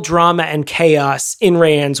terrible drama and chaos in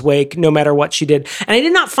Rayanne's wake, no matter what she did. And I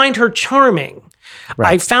did not find her charming.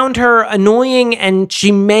 Right. I found her annoying, and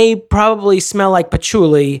she may probably smell like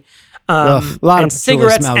patchouli, Ugh, a lot and of patchouli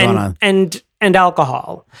cigarettes smell going on. and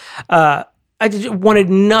alcohol. I wanted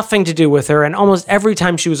nothing to do with her, and almost every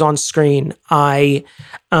time she was on screen, I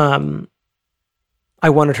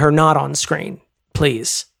wanted her not on screen,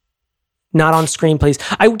 please. Not on screen, please.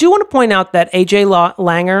 I do want to point out that AJ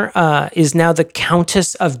Langer is now the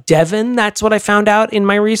Countess of Devon. That's what I found out in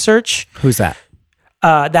my research. Who's that?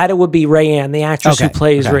 That it would be Rayanne, the actress who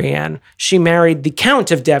plays Rayanne. She married the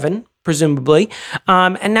Count of Devon, presumably,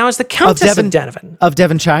 and now is the Countess of Devon. Of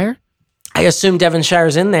Devonshire? I assume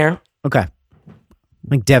Devonshire's in there. Okay. I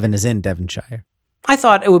think Devon is in Devonshire. I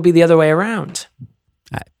thought it would be the other way around.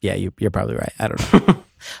 Yeah, you're probably right. I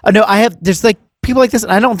don't know. There's like people like this,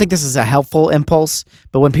 and I don't think this is a helpful impulse,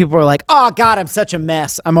 but when people are like, oh God, I'm such a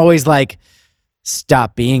mess, I'm always like,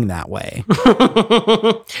 stop being that way.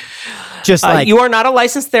 Just like you are not a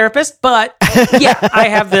licensed therapist, but yeah, I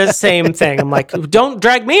have the same thing. I'm like, don't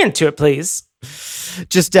drag me into it, please.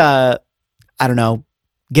 Just I don't know,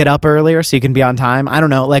 get up earlier so you can be on time. I don't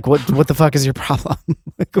know, like what the fuck is your problem?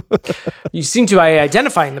 You seem to be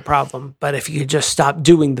identifying the problem, but if you could just stop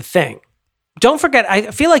doing the thing. Don't forget,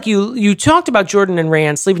 I feel like you talked about Jordan and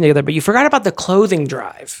Rayanne sleeping together, but you forgot about the clothing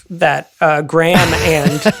drive that Graham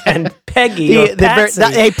and Peggy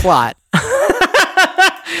the A plot.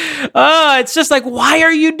 Oh, it's just like, why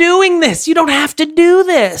are you doing this? You don't have to do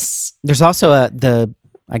this. There's also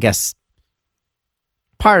I guess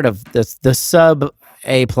part of the sub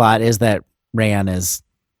A plot is that Rayanne is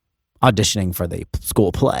auditioning for the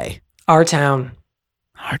school play. Our Town.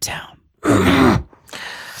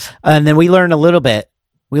 And then we learn a little bit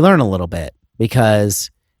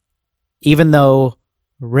because even though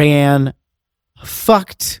Rayanne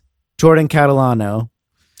fucked Jordan Catalano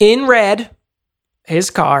in red,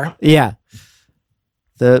 his car. Yeah.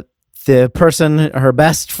 The person, her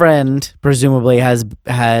best friend, presumably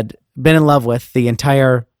had been in love with the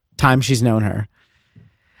entire time she's known her.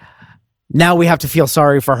 Now we have to feel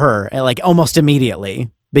sorry for her, like almost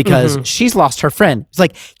immediately, because she's lost her friend. It's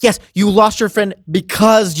like, yes, you lost your friend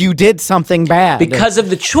because you did something bad. Because of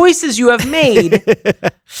the choices you have made,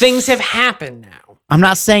 things have happened now. I'm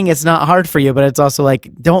not saying it's not hard for you, but it's also like,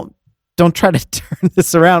 don't try to turn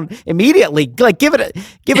this around immediately. Like, give it a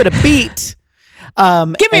beat.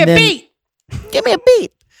 Give me a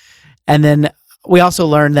beat. And then we also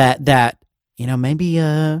learned that maybe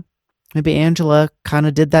Angela kind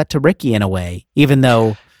of did that to Ricky in a way, even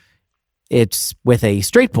though it's with a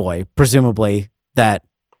straight boy, presumably, that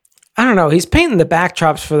I don't know. He's painting the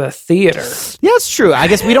backdrops for the theater. Yeah, it's true. I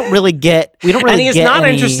guess we don't really get. And he is not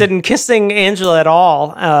interested in kissing Angela at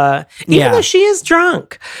all, even though she is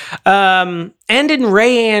drunk. And in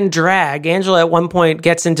Rayanne drag, Angela at one point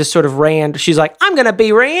gets into sort of Rayanne. She's like, "I'm going to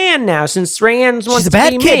be Rayanne now, since Rayanne wants she's to a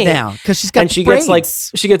bad be kid me." now because she's got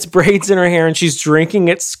braids. She gets braids in her hair, and she's drinking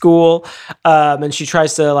at school. And she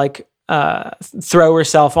tries to throw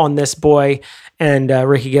herself on this boy, and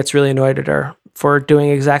Ricky gets really annoyed at her for doing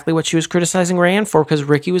exactly what she was criticizing Rayanne for, because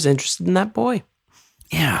Ricky was interested in that boy.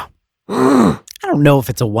 Yeah. I don't know if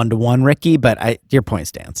it's a 1-to-1 Ricky, but your point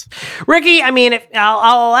stands. Ricky, I mean,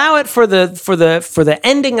 I'll allow it for the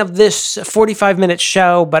ending of this 45-minute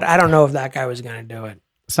show, but I don't know if that guy was going to do it.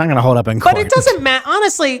 It's not going to hold up in court. But it doesn't matter.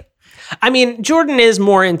 Honestly, I mean, Jordan is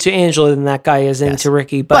more into Angela than that guy is into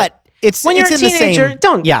Ricky. But it's when you're it's a in teenager,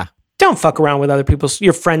 the same, don't fuck around with other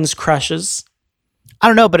your friends' crushes. I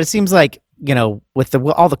don't know, but it seems like, with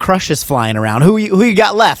all the crushes flying around, who you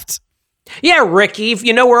got left? Yeah, Ricky, if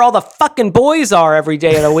you know where all the fucking boys are every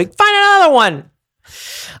day of the week, find another one.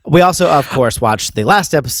 We also, of course, watched the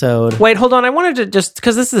last episode. Wait, hold on. I wanted to just,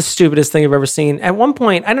 because this is the stupidest thing I've ever seen. At one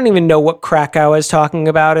point, I don't even know what Krakow is talking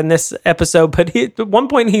about in this episode, but at one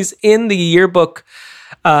point he's in the yearbook.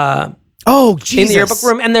 Oh, Jesus. In the yearbook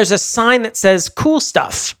room, and there's a sign that says "cool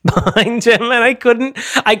stuff" behind him, and I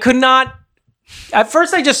could not. At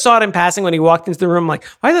first, I just saw it in passing when he walked into the room. Like,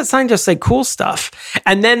 why does that sign just say "cool stuff"?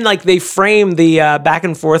 And then, they frame the back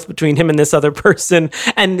and forth between him and this other person,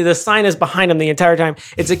 and the sign is behind him the entire time.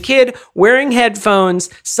 It's a kid wearing headphones,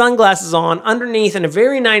 sunglasses on, underneath in a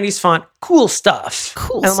very 90s font. Cool stuff.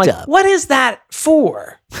 Cool and I'm stuff. like, what is that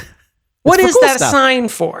for? What is cool that stuff. sign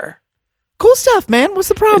for? Cool stuff, man. What's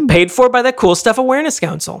the problem? Paid for by the Cool Stuff Awareness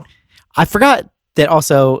Council. I forgot that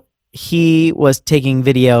also he was taking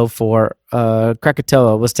video for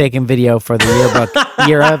Krakatoa was taking video for the yearbook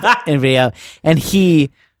year of in video, and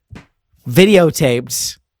he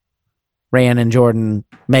videotaped Ryan and Jordan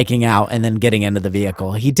making out and then getting into the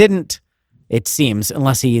vehicle. He didn't, it seems,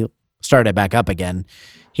 unless he started back up again,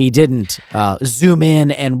 he didn't zoom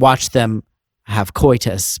in and watch them have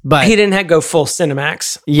coitus. But he didn't go full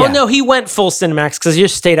Cinemax. Yeah. Oh no, he went full Cinemax because you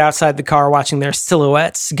stayed outside the car watching their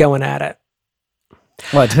silhouettes going at it.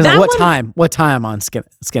 What time on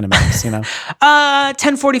Skinemax, you know?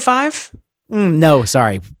 10:45. No,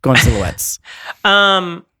 sorry, going silhouettes.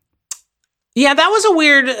 Yeah, that was a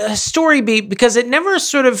weird story beat because it never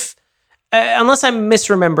sort of, unless I'm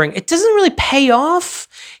misremembering, it doesn't really pay off.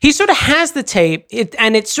 He sort of has the tape,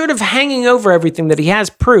 and it's sort of hanging over everything that he has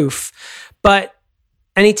proof,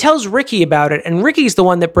 and he tells Ricky about it, and Ricky's the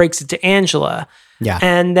one that breaks it to Angela. Yeah.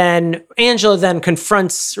 And then Angela then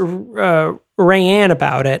confronts Rayanne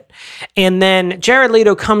about it, and then Jared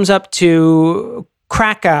Leto comes up to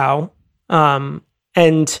Krakow, and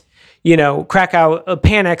Krakow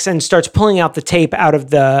panics and starts pulling out the tape out of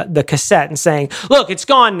the cassette and saying, "Look, it's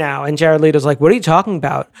gone now." And Jared Leto's like, "What are you talking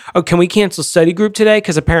about? Oh, can we cancel study group today?"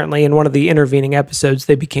 Because apparently in one of the intervening episodes,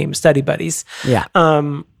 they became study buddies. Yeah.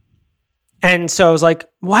 And so I was like,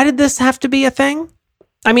 why did this have to be a thing?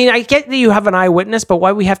 I mean, I get that you have an eyewitness, but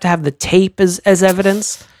why we have to have the tape as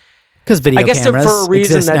evidence? Because video cameras for a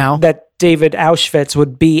reason exist now. that David Auschwitz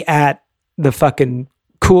would be at the fucking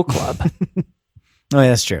Cool Club. Oh, yeah,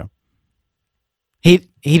 that's true. He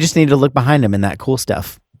just needed to look behind him in that cool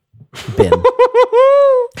stuff bin.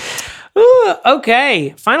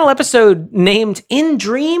 Okay. Final episode named In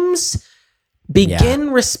Dreams Begin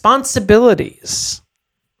Responsibilities.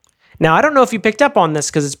 Now, I don't know if you picked up on this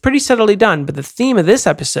because it's pretty subtly done, but the theme of this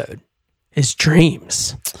episode is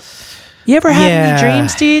dreams. You ever had any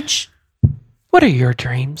dreams, Deej? What are your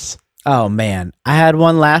dreams? Oh, man. I had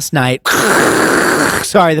one last night.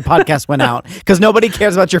 Sorry, the podcast went out because nobody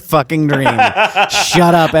cares about your fucking dream.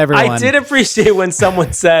 Shut up, everyone. I did appreciate when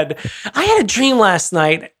someone said, I had a dream last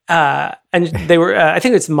night. And they were, I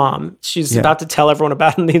think it's mom. She's about to tell everyone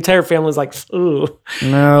about it. And the entire family's like, ooh.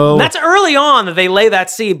 No. And that's early on that they lay that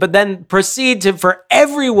seed, but then proceed for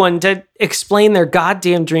everyone to explain their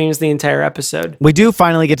goddamn dreams the entire episode. We do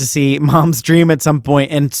finally get to see mom's dream at some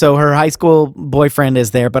point, and so her high school boyfriend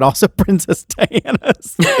is there, but also Princess Diana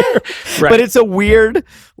is there. Right. But it's a weird,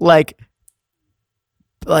 white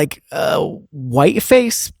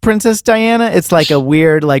face Princess Diana. It's like a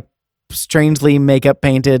weird, strangely makeup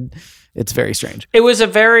painted. It's very strange. It was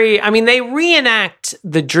they reenact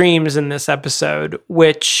the dreams in this episode,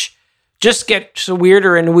 which just gets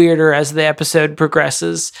weirder and weirder as the episode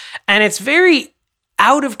progresses. And it's very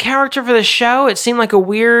out of character for the show. It seemed like a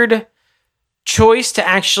weird choice to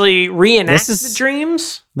actually reenact the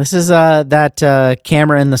dreams. This is that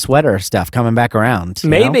camera in the sweater stuff coming back around.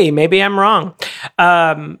 Maybe I'm wrong.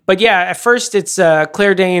 But yeah, at first it's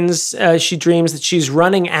Claire Danes. She dreams that she's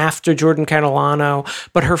running after Jordan Catalano,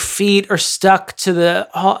 but her feet are stuck to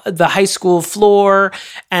the high school floor,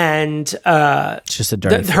 and it's just a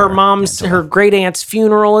dirty her great aunt's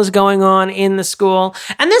funeral is going on in the school,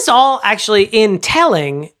 and this all actually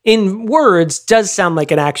in words does sound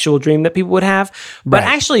like an actual dream that people would have, but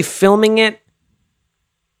actually filming it.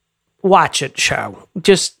 Watch it, show.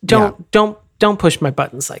 Just don't push my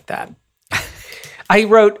buttons like that. I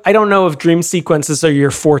wrote, I don't know if dream sequences are your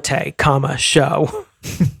forte, show.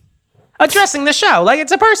 Addressing the show like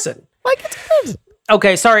it's a person.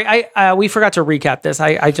 Okay, sorry. We forgot to recap this.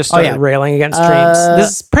 I just started railing against dreams.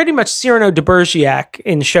 This is pretty much Cyrano de Bergerac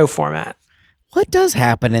in show format. What does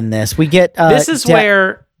happen in this? We get this is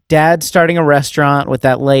where Dad's starting a restaurant with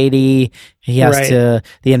that lady. He has to.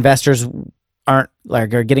 The investors are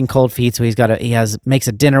getting cold feet, so makes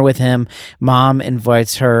a dinner with him. Mom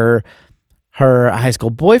invites her high school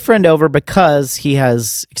boyfriend over because he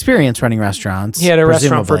has experience running restaurants. He had a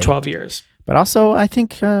restaurant for 12 years. But also, I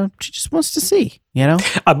think she just wants to see,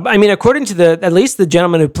 according to at least the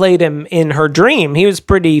gentleman who played him in her dream, he was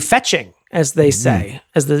pretty fetching, as they say,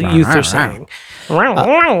 as the youth are saying.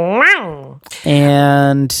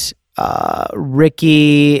 And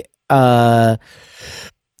Ricky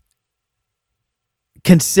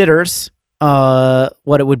considers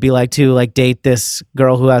what it would be like to date this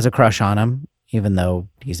girl who has a crush on him, even though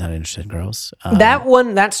he's not interested in girls. That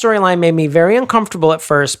storyline made me very uncomfortable at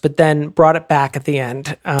first, but then brought it back at the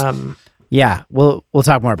end. Yeah, we'll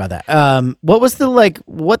talk more about that. What's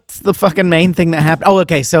the fucking main thing that happened? Oh,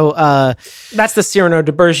 okay, so that's the Cyrano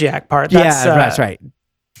de Bergerac part. That's right.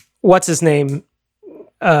 What's his name?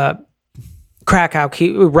 Krakow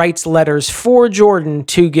writes letters for Jordan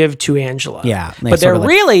to give to Angela. Yeah. But they're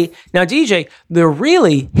really, now DJ, they're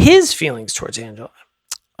really his feelings towards Angela.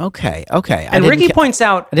 Okay. And Ricky points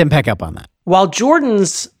out, I didn't pick up on that. while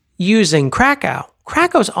Jordan's using Krakow,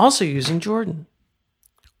 Krakow's also using Jordan.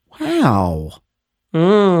 Wow.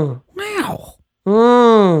 Mm. Wow.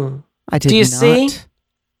 Mm. I did Do you not see?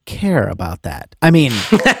 care about that. I mean,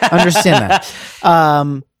 understand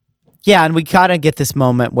that. Yeah, and we kind of get this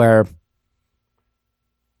moment where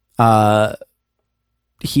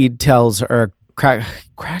he tells her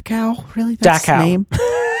Krakow, really? That's Dachau. his name?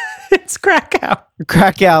 It's Krakow.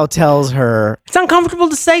 Krakow tells her It's uncomfortable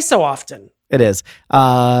to say so often. it is.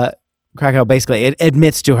 Krakow basically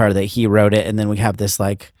admits to her that he wrote it, and then we have this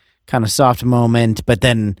like kind of soft moment, but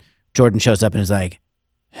then Jordan shows up and is like,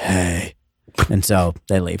 "Hey," and so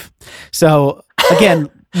they leave. So again,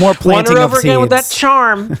 more planting Won her of over seeds. again with that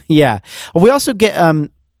charm. Yeah. We also get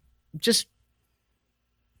just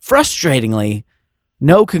frustratingly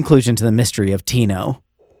no conclusion to the mystery of Tino.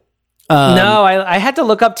 No, I had to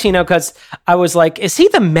look up Tino because I was like, is he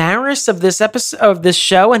the Maris of this episode of this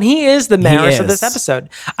show? And he is the Maris of this is. episode.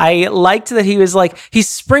 I liked that he was like, he's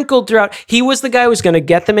sprinkled throughout. He was the guy who was going to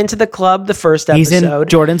get them into the club the first He's episode. in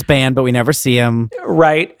Jordan's band, but we never see him.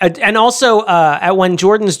 Right. And also, when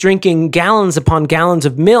Jordan's drinking gallons upon gallons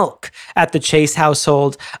of milk at the Chase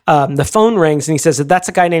household, the phone rings and he says, that's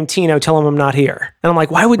a guy named Tino. Tell him I'm not here. And I'm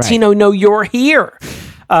like, why would Tino know you're here?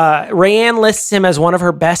 Rayanne lists him as one of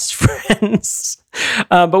her best friends,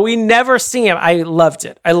 but we never see him. I loved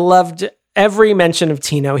it. I loved every mention of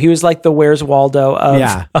Tino. He was like the Where's Waldo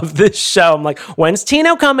of this show. I'm like, when's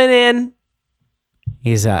Tino coming in?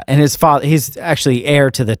 He's and his father. He's actually heir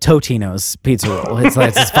to the Totino's pizza roll. It's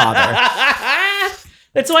his father.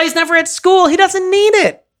 That's why he's never at school. He doesn't need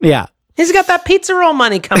it. Yeah, He's got that pizza roll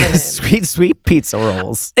money coming in. sweet pizza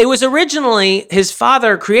rolls. It was originally his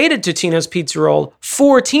father created Totino's Pizza Roll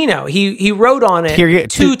for Tino. He wrote on it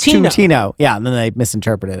to Tino. To Tino. Yeah, and then they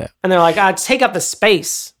misinterpreted it. And they're like, take out the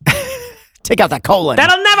space. Take out that colon.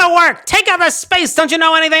 That'll never work. Take out the space. Don't you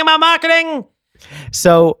know anything about marketing?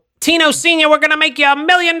 So Tino Sr., we're going to make you $1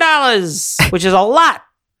 million, which is a lot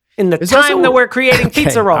in the time also- that we're creating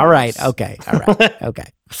pizza rolls. All right. Okay.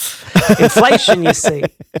 Inflation, you see.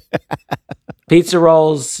 Pizza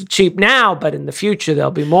rolls cheap now, but in the future, there'll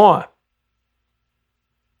be more.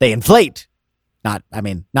 They inflate. Not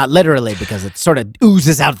literally, because it sort of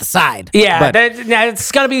oozes out the side. Yeah, But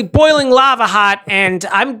it's going to be boiling lava hot, and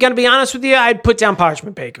I'm going to be honest with you, I'd put down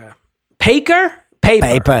parchment paper. Paper?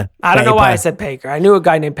 Paper. I don't know why I said Paker. I knew a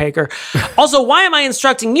guy named Paker. Also, why am I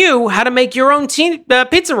instructing you how to make your own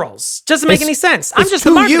pizza rolls? Doesn't make any sense. I'm just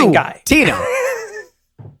the marketing guy. Tino.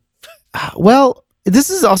 Well, this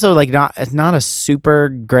is also like not a super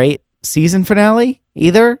great season finale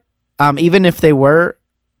either. Even if they were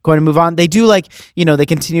going to move on, they do they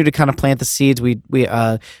continue to kind of plant the seeds. We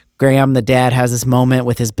Graham, the dad, has this moment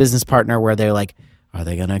with his business partner where they're like, are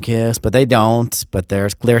they gonna kiss? But they don't. But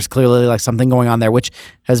there's clearly like something going on there, which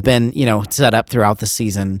has been set up throughout the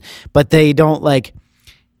season. But they don't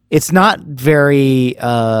it's not very.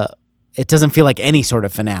 It doesn't feel like any sort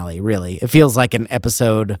of finale, really. It feels like an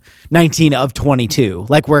episode 19 of 22.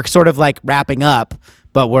 Like we're sort of like wrapping up,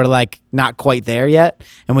 but we're like not quite there yet.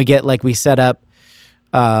 And we get we set up.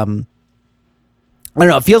 I don't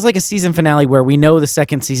know. It feels like a season finale where we know the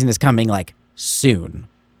second season is coming soon.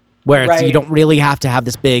 Where you don't really have to have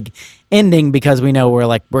this big ending because we know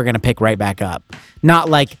we're going to pick right back up. Not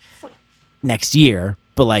next year,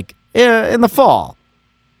 but in the fall.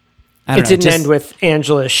 It didn't end with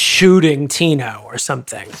Angela shooting Tino or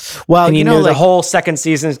something. Well, and the whole second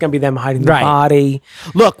season is going to be them hiding the body.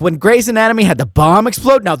 Look, when Grey's Anatomy had the bomb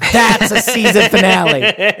explode, now that's a season finale.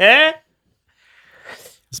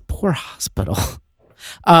 This poor hospital.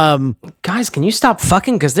 Guys, can you stop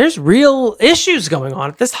fucking? Because there's real issues going on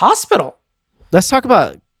at this hospital. Let's talk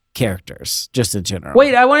about characters, just in general.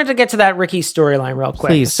 Wait, I wanted to get to that Ricky storyline real quick.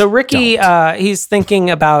 Please so Ricky, he's thinking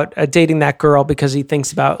about dating that girl because he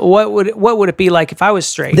thinks about what would it be like if I was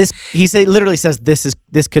straight. Literally says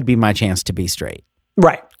this could be my chance to be straight,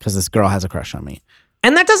 right? Because this girl has a crush on me,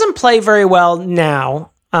 and that doesn't play very well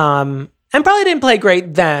now. And probably didn't play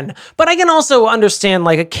great then, but I can also understand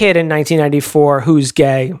a kid in 1994 who's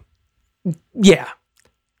gay. Yeah.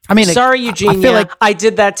 I mean, sorry, Eugenia. I feel I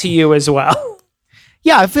did that to you as well.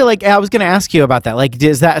 Yeah, I feel like I was going to ask you about that.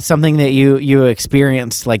 Is that something that you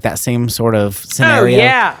experienced, that same sort of scenario? Oh,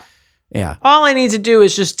 yeah. Yeah. All I need to do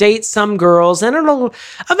is just date some girls, and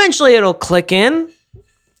eventually it'll click in.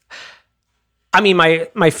 I mean,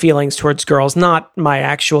 my feelings towards girls, not my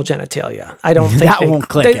actual genitalia. I don't think that won't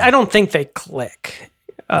click. I don't think they click.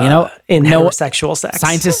 in heterosexual sex.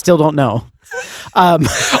 Scientists still don't know.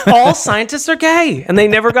 All scientists are gay, and they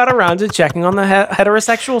never got around to checking on the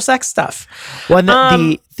heterosexual sex stuff. Well,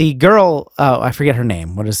 the girl, I forget her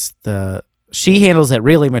name. What is she handles it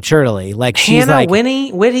really maturely. Like she's Hannah, like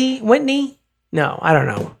Whitney? No, I don't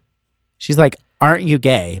know. She's like, "Aren't you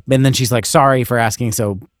gay?" And then she's like, "Sorry for asking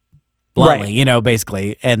so bluntly," right.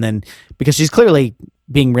 Basically. And then because she's clearly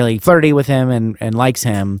being really flirty with him and likes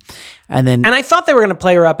him. And I thought they were going to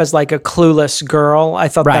play her up as like a clueless girl. I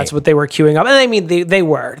thought that's what they were queuing up. And I mean, they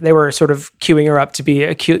were sort of queuing her up to be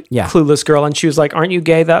a cute, clueless girl. And she was like, "Aren't you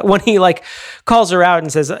gay though?" When he like calls her out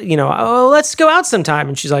and says, "Oh, let's go out sometime."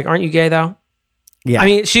 And she's like, "Aren't you gay though?" Yeah. I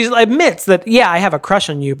mean, she admits that, I have a crush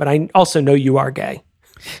on you, but I also know you are gay.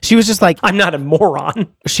 She was just like, I'm not a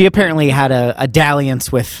moron. She apparently had a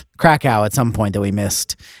dalliance with Krakow at some point that we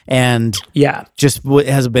missed, and just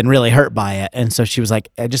has been really hurt by it. And so she was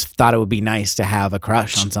like, I just thought it would be nice to have a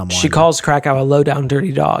crush on someone. She calls Krakow a low down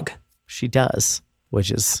dirty dog. She does,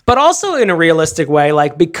 which is, but also in a realistic way,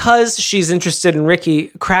 like because she's interested in Ricky,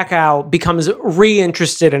 Krakow becomes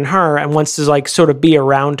re-interested in her and wants to like sort of be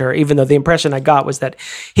around her, even though the impression I got was that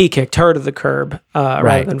he kicked her to the curb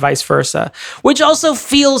rather than vice versa, which also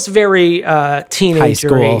feels very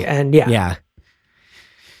teenagery and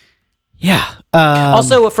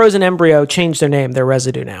also, a Frozen Embryo changed their name. They're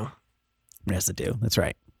Residue now. Residue, that's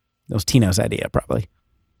right. That was Tino's idea, probably.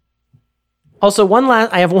 Also,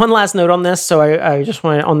 I have one last note on this, so I just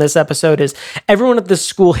want on this episode is everyone at this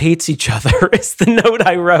school hates each other is the note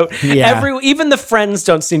I wrote. Yeah. Even the friends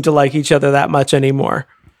don't seem to like each other that much anymore.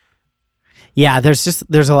 Yeah, there's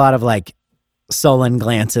a lot of like sullen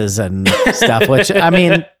glances and stuff, which I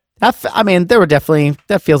mean, there were definitely,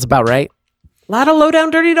 that feels about right. A lot of low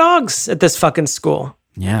down dirty dogs at this fucking school.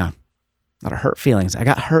 Yeah. A lot of hurt feelings. I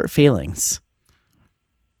got hurt feelings.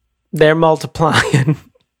 They're multiplying.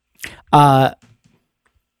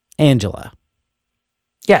 Angela.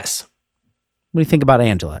 Yes. What do you think about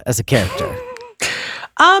Angela as a character?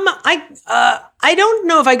 I don't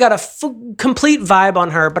know if I got a complete vibe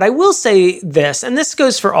on her, but I will say this, and this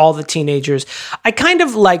goes for all the teenagers. I kind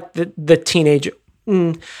of liked the teenager.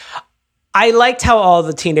 I liked how all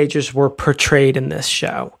the teenagers were portrayed in this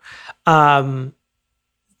show. They're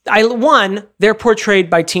portrayed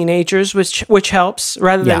by teenagers, which helps,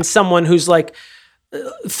 rather than someone who's like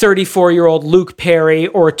 34-year-old Luke Perry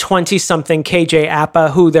or 20-something KJ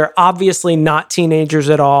Apa, who they're obviously not teenagers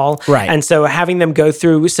at all. Right. And so having them go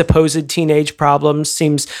through supposed teenage problems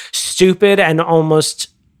seems stupid and almost...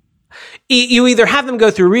 You either have them go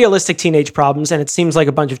through realistic teenage problems and it seems like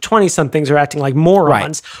a bunch of 20-somethings are acting like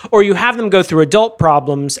morons, or you have them go through adult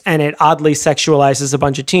problems and it oddly sexualizes a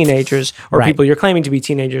bunch of teenagers or people you're claiming to be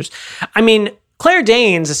teenagers. I mean, Claire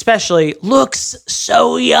Danes especially looks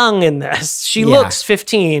so young in this. She looks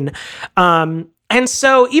 15. And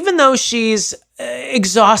so even though she's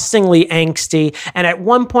exhaustingly angsty and at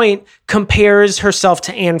one point compares herself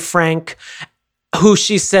to Anne Frank, who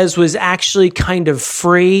she says was actually kind of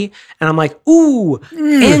free. And I'm like, ooh,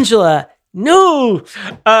 Angela, no.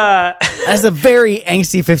 That's a very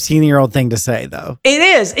angsty 15-year-old thing to say, though. It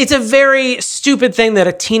is. It's a very stupid thing that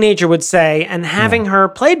a teenager would say. And having her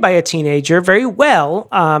played by a teenager very well,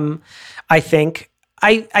 I think,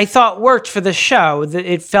 I thought worked for the show.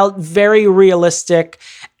 It felt very realistic.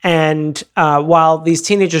 And while these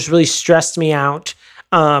teenagers really stressed me out,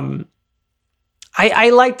 I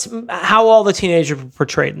liked how all the teenagers were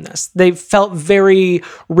portrayed in this. They felt very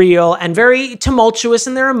real and very tumultuous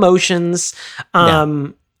in their emotions.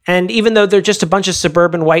 And even though they're just a bunch of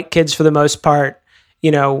suburban white kids for the most part,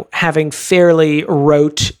 having fairly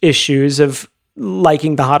rote issues of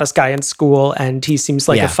liking the hottest guy in school and he seems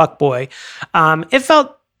like a fuckboy, it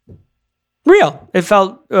felt real. It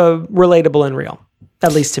felt relatable and real,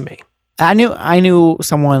 at least to me. I knew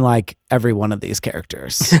someone like every one of these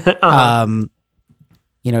characters.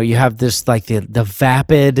 You have this like the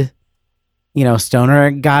vapid,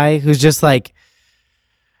 stoner guy who's just like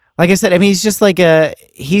I said, I mean, he's just like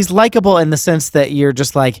he's likable in the sense that you're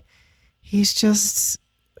just like, he's just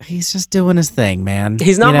doing his thing, man.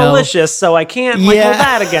 He's not malicious, so I can't hold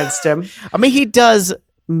that against him. I mean, he does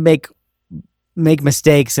make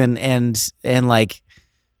mistakes and like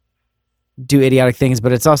do idiotic things,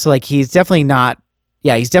 but it's also like he's definitely not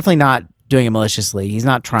doing it maliciously. He's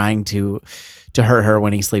not trying to hurt her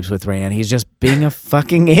when he sleeps with Rand. He's just being a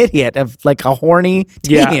fucking idiot of like a horny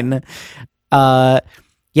teen.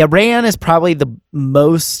 Rand is probably the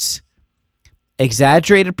most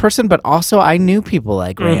exaggerated person, but also I knew people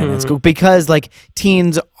like Rand in school because like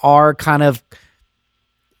teens are kind of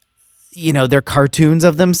they're cartoons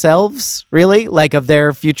of themselves, really, like of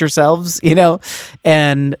their future selves,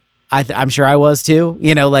 and I'm sure I was too,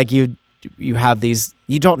 like you have these,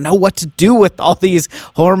 you don't know what to do with all these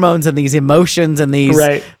hormones and these emotions and these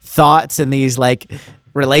thoughts and these like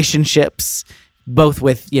relationships, both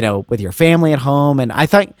with, with your family at home. And I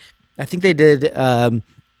think they did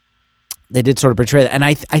sort of portray that. And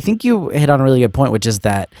I think you hit on a really good point, which is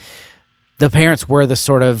that the parents were the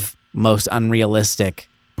sort of most unrealistic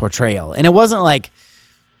portrayal. And it wasn't like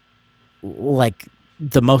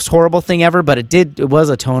the most horrible thing ever, but it was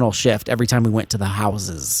a tonal shift every time we went to the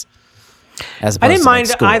houses. As I didn't to, mind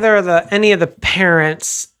school. either any of the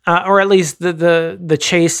parents, or at least the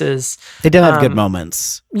chases. They did have good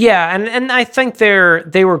moments. Yeah, and I think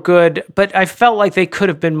they were good, but I felt like they could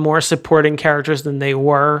have been more supporting characters than they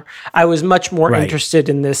were. I was much more interested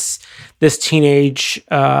in this teenage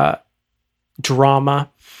drama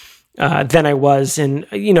than I was in,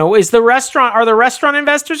 are the restaurant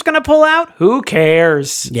investors going to pull out? Who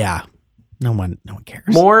cares? Yeah. No one cares.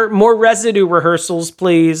 More residue rehearsals,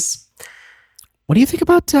 please. What do you think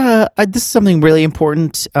about, this is something really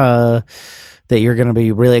important that you're going to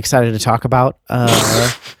be really excited to talk about. How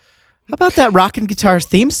about that Rockin' Guitars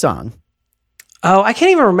theme song? Oh, I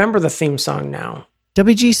can't even remember the theme song now.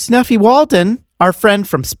 W.G. Snuffy Walden, our friend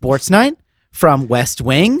from Sports Night, from West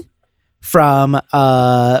Wing, from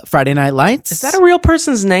Friday Night Lights. Is that a real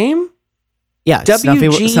person's name? Yeah.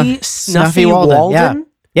 W.G. Snuffy Walden?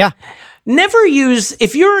 Yeah. Never use,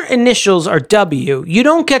 if your initials are W, you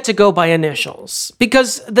don't get to go by initials.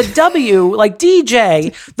 Because the W, like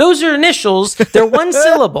DJ, those are initials, they're one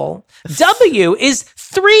syllable. W is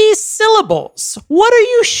 3 syllables. What are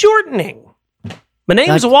you shortening? My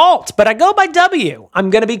name's Walt, but I go by W.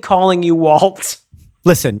 I'm going to be calling you Walt.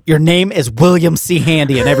 Listen, your name is William C.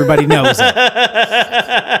 Handy, and everybody knows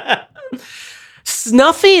it.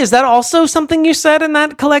 Snuffy, is that also something you said in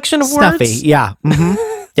that collection of Snuffy, words? yeah. Mm-hmm.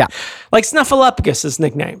 Yeah. Like Snuffleupagus'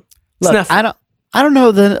 nickname. Look, Snuffy. I don't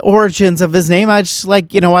know the origins of his name. I just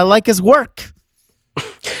like, I like his work.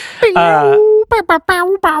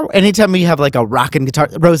 Anytime you have like a rockin' guitar,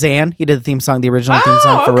 Roseanne, he did the theme song, the original theme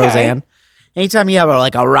song for Roseanne. Anytime you have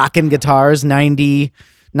like a rockin' guitars 90s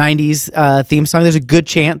theme song, there's a good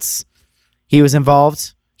chance he was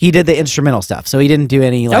involved. He did the instrumental stuff, so he didn't do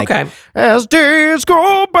any like as days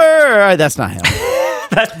go by. That's not him.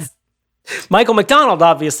 That's Michael McDonald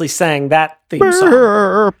obviously sang that theme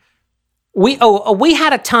song. We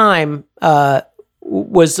had a time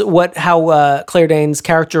was how Claire Danes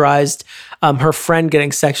characterized her friend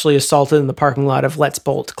getting sexually assaulted in the parking lot of Let's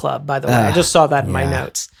Bolt Club. By the way, I just saw that in my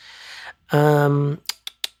notes. That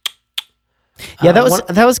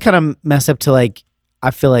was kind of messed up to like. I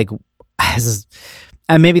feel like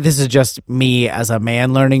and maybe this is just me as a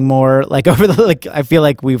man learning more. Like over the I feel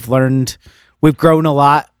like we've grown a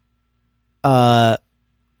lot. That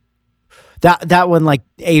one like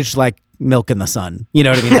aged like milk in the sun. You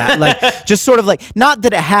know what I mean? That like just sort of like, not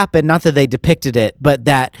that it happened, not that they depicted it, but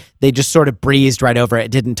that they just sort of breezed right over it.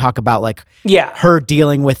 It didn't talk about like her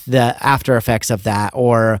dealing with the after effects of that,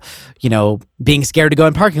 or being scared to go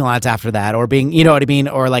in parking lots after that, or being, you know what I mean,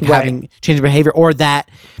 or like having changed behavior, or that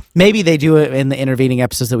maybe they do it in the intervening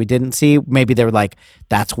episodes that we didn't see. Maybe they were like,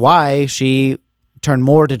 that's why she turned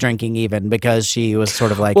more to drinking, even because she was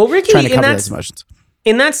sort of like trying to cover those emotions.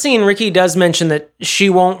 In that scene, Ricky does mention that she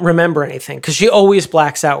won't remember anything because she always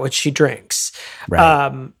blacks out what she drinks.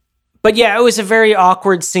 Right. But yeah, it was a very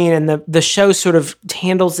awkward scene, and the show sort of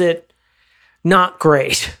handles it not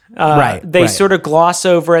great. They sort of gloss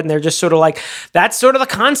over it, and they're just sort of like, that's sort of the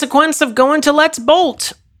consequence of going to Let's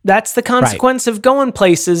Bolt. That's the consequence of going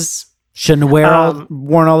places. Shouldn't have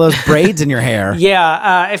worn all those braids in your hair.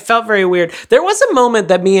 Yeah, it felt very weird. There was a moment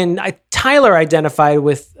that me and Tyler identified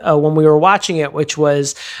with when we were watching it, which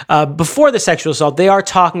was before the sexual assault. They are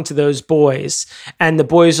talking to those boys, and the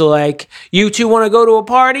boys are like, "You two want to go to a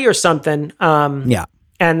party or something?"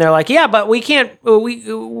 And they're like, "Yeah, but we can't. We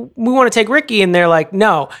want to take Ricky." And they're like,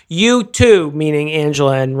 "No, you two," meaning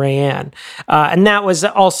Angela and Rayanne. And that was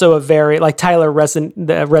also a very, like, Tyler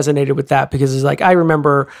resonated with that, because it's like, I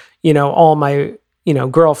remember, all my,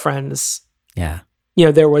 girlfriends. Yeah.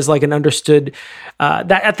 There was like an understood,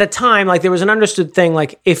 that at the time, like there was an understood thing,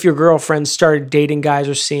 like if your girlfriend started dating guys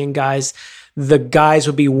or seeing guys, the guys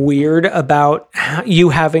would be weird about you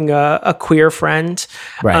having a queer friend.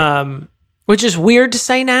 Right. Which is weird to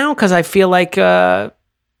say now, because I feel like our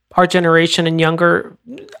generation and younger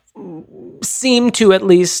seem to at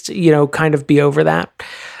least, kind of be over that.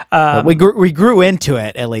 We grew into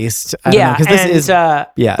it at least. Because this is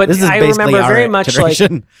but this is I basically remember our very much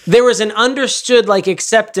generation. like there was an understood like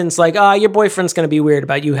acceptance, like your boyfriend's going to be weird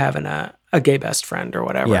about you having a gay best friend or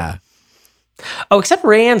whatever. Yeah. Oh, except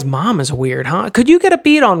Rayanne's mom is weird, huh? Could you get a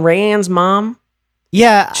beat on Rayanne's mom?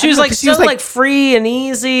 Yeah, She was like so like free and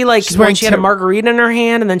easy, like when she had a margarita in her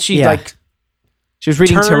hand, and then she like she was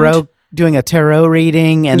reading tarot, doing a tarot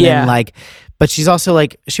reading, and then like, but she's also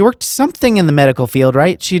like she worked something in the medical field,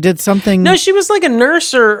 right? She did something. No, she was like a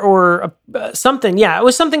nurse or something. Yeah, it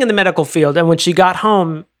was something in the medical field, and when she got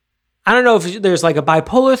home, I don't know if there's like a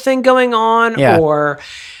bipolar thing going on or.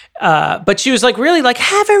 But she was like, really like,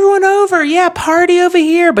 have everyone over. Yeah, party over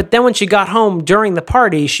here. But then when she got home during the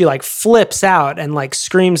party, she like flips out and like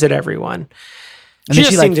screams at everyone. And she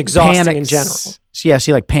just seemed exhausting in general.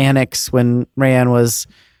 She like panics when Rayanne was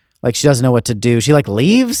like, she doesn't know what to do. She like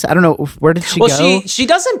leaves. I don't know. Where did she go? Well, she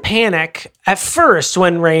doesn't panic at first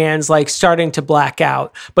when Rayanne's like starting to black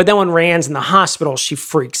out. But then when Rayanne's in the hospital, she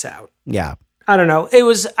freaks out. Yeah. I don't know.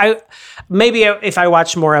 Maybe if I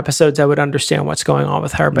watched more episodes, I would understand what's going on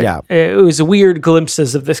with her. But it was weird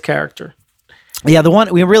glimpses of this character. Yeah,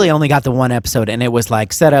 we really only got the one episode, and it was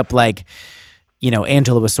like set up like,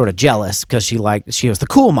 Angela was sort of jealous because she was the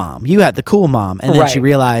cool mom. You had the cool mom, and then she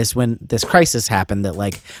realized when this crisis happened that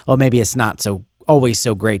like, oh, maybe it's not always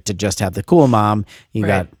so great to just have the cool mom.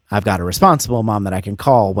 I've got a responsible mom that I can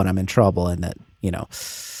call when I'm in trouble, and that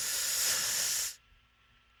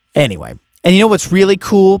Anyway. And you know what's really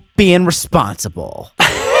cool? Being responsible.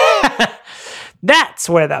 That's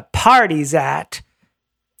where the party's at.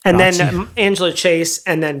 And then Angela Chase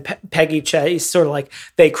and then Peggy Chase sort of like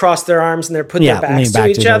they cross their arms and they're putting their backs to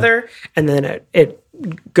each other. And then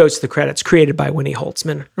it goes to the credits, created by Winnie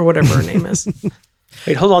Holtzman or whatever her name is.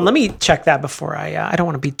 Wait, hold on. Let me check that before I don't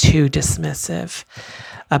want to be too dismissive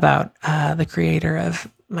about the creator of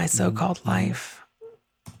My So-Called Life.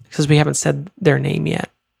 Because we haven't said their name yet.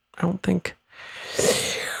 I don't think.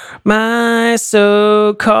 My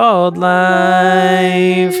so-called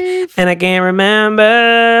life, and I can't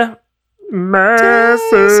remember my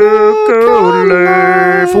so-called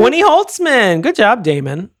life. Winnie Holtzman. Good job,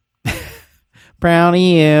 Damon. Proud of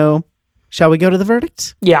you. Shall we go to the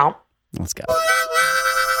verdict? Yeah. Let's go.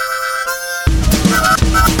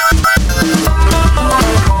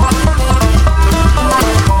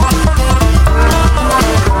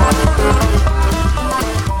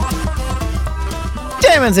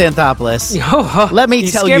 Damon Xanthopoulos. Let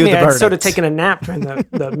me tell you the verdict. I sort of taking a nap during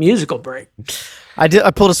the musical break. I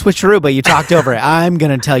pulled a switcheroo, but you talked over it. I'm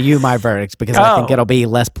going to tell you my verdict because I think it'll be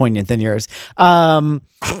less poignant than yours. So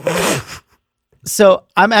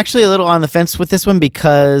I'm actually a little on the fence with this one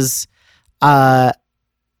because I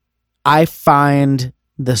find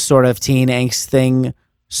the sort of teen angst thing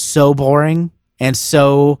so boring and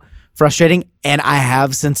so frustrating, and I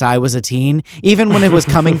have since I was a teen. Even when it was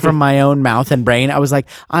coming from my own mouth and brain, I was like,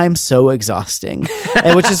 I'm so exhausting.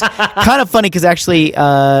 And which is kind of funny because actually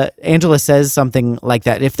Angela says something like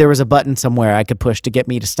that. If there was a button somewhere I could push to get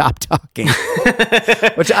me to stop talking,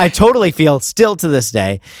 which I totally feel still to this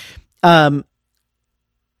day. Our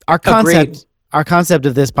concept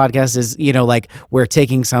of this podcast is, like we're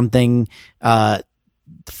taking something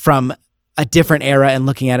from a different era and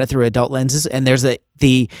looking at it through adult lenses, and there's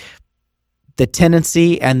the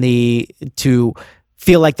tendency and to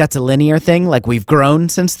feel like that's a linear thing, like we've grown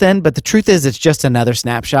since then, but the truth is it's just another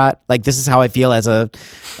snapshot. Like this is how I feel as a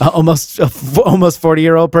almost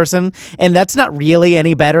 40-year-old person, and that's not really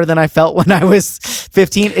any better than I felt when I was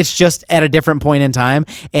 15. It's just at a different point in time,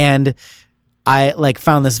 and I like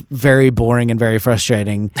found this very boring and very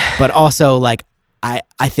frustrating, but also like I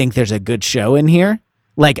think there's a good show in here.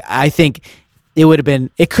 Like I think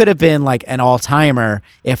it could have been like an all-timer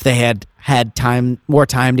if they had more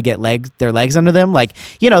time to get their legs under them. Like,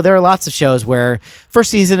 there are lots of shows where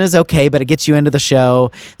first season is okay, but it gets you into the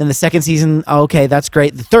show. Then the second season, okay, that's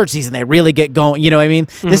great. The third season, they really get going. You know what I mean?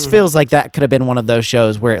 Mm-hmm. This feels like that could have been one of those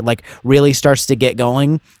shows where it like really starts to get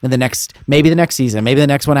going in maybe the next season, maybe the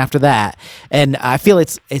next one after that. And I feel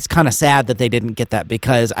it's kind of sad that they didn't get that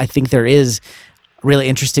because I think there is a really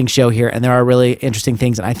interesting show here and there are really interesting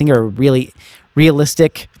things. And I think are really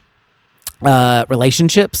realistic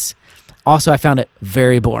relationships. Also, I found it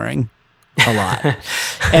very boring a lot.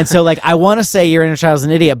 And so like, I want to say Your Inner Child's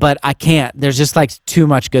an Idiot, but I can't. There's just like too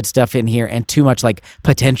much good stuff in here and too much like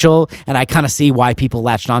potential. And I kind of see why people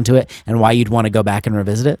latched onto it and why you'd want to go back and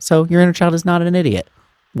revisit it. So Your Inner Child is not an idiot.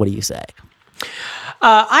 What do you say?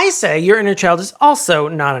 I say your inner child is also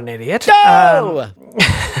not an idiot. No!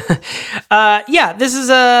 Yeah, this is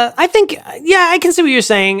I think, I can see what you're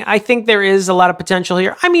saying. I think there is a lot of potential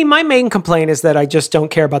here. I mean, my main complaint is that I just don't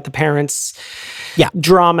care about the parents'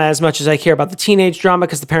 drama as much as I care about the teenage drama,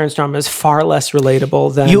 because the parents' drama is far less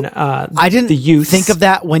relatable than I didn't the youth. think of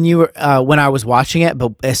that when you were when I was watching it,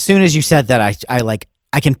 but as soon as you said that,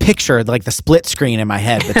 I can picture like the split screen in my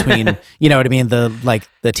head between you know what I mean,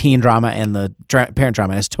 the teen drama and the parent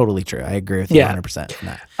drama is totally true. I agree with you 100% on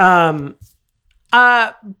that.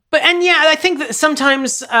 I think that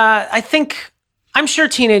sometimes I'm sure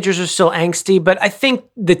teenagers are still angsty, but I think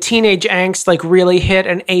the teenage angst like really hit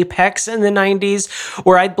an apex in the 90s,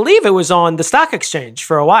 where I believe it was on the stock exchange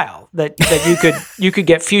for a while that you could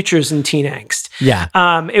get futures in teen angst. Yeah.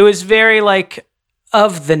 It was very like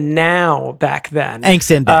of the now back then.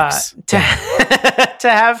 Angst index. To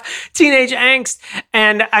have teenage angst.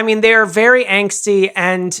 And I mean, they're very angsty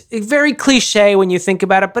and very cliche when you think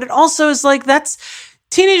about it, but it also is like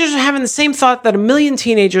teenagers are having the same thought that a million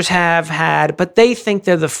teenagers have had, but they think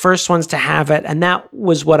they're the first ones to have it. And that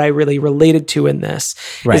was what I really related to in this,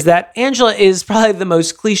 is that Angela is probably the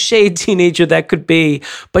most cliched teenager that could be,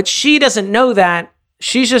 but she doesn't know that.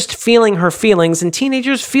 She's just feeling her feelings, and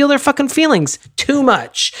teenagers feel their fucking feelings too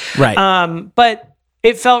much. Right. But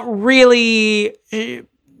it felt really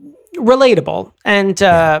relatable. And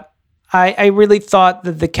I really thought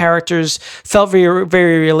that the characters felt very,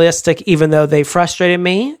 very realistic, even though they frustrated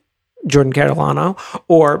me, Jordan Catalano,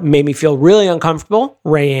 or made me feel really uncomfortable,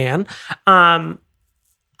 Rayanne. I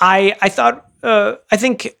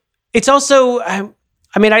think it's also...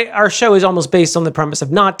 our show is almost based on the premise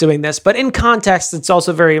of not doing this, but in context, it's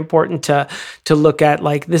also very important to look at,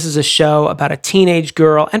 like, this is a show about a teenage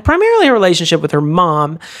girl and primarily a relationship with her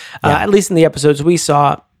mom, at least in the episodes we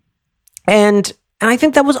saw. And I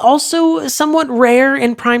think that was also somewhat rare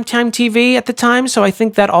in primetime TV at the time. So I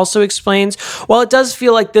think that also explains, while it does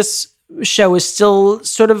feel like this show is still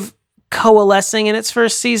sort of coalescing in its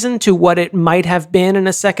first season to what it might have been in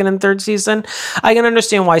a second and third season, I can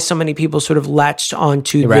understand why so many people sort of latched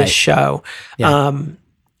onto this show. Yeah.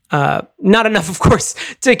 Not enough, of course,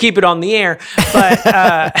 to keep it on the air,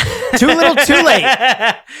 but too little, too late.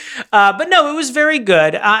 But no, it was very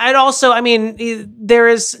good. And also, I mean, there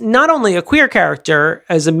is not only a queer character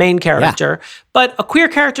as a main character, but a queer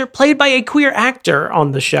character played by a queer actor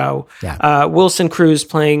on the show. Yeah. Wilson Cruz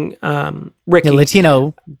playing Ricky. A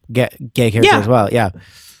Latino gay character as well. Yeah.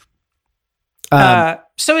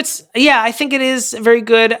 So it's, I think it is very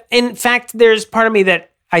good. In fact, there's part of me that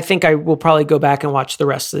I think I will probably go back and watch the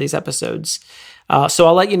rest of these episodes. So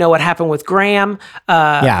I'll let you know what happened with Graham.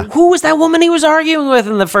 Who was that woman he was arguing with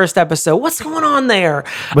in the first episode? What's going on there?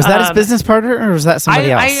 Was that his business partner, or was that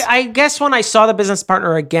somebody else? I guess when I saw the business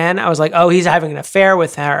partner again, I was like, oh, he's having an affair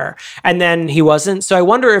with her. And then he wasn't. So I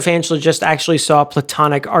wonder if Angela just actually saw a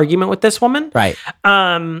platonic argument with this woman. Right.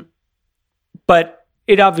 But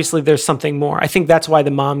it obviously, there's something more. I think that's why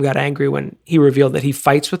the mom got angry when he revealed that he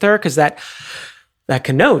fights with her, because that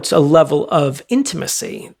connotes a level of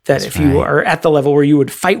intimacy that you are at the level where you would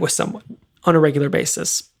fight with someone on a regular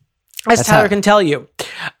basis. As Tyler can tell you.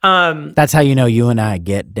 That's how you know you and I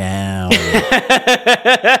get down.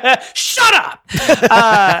 Shut up!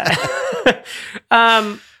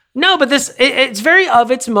 No, but it's very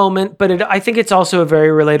of its moment, but I think it's also a very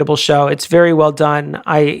relatable show. It's very well done.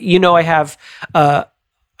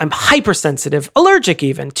 I'm hypersensitive, allergic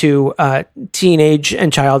even to teenage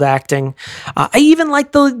and child acting. I even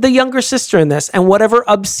like the younger sister in this, and whatever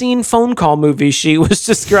obscene phone call movie she was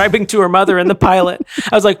describing to her mother in the pilot.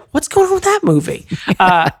 I was like, what's going on with that movie?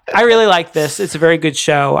 I really like this. It's a very good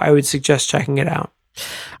show. I would suggest checking it out.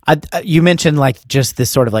 You mentioned like just this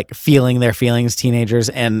sort of like feeling their feelings, teenagers,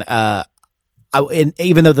 and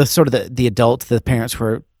even though the adults, the parents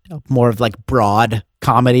were more of like broad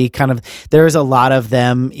comedy kind of, there's a lot of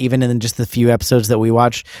them, even in just the few episodes that we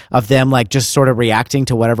watch, of them like just sort of reacting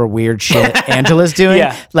to whatever weird shit Angela's doing,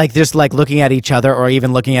 like just like looking at each other, or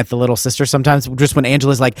even looking at the little sister sometimes, just when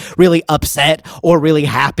Angela's like really upset or really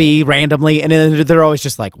happy randomly, and then they're always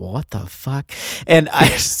just like, what the fuck? And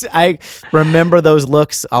I remember those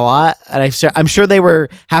looks a lot, and I'm sure they were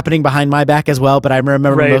happening behind my back as well, but I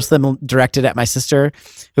remember most of them directed at my sister,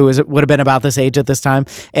 who would have been about this age at this time,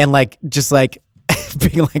 and like just like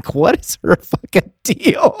being like, what is her fucking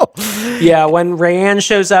deal? Yeah, when Rayanne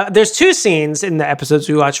shows up, there's two scenes in the episodes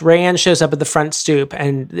we watch. Rayanne shows up at the front stoop,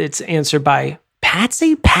 and it's answered by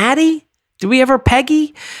Patsy? Patty? Did we ever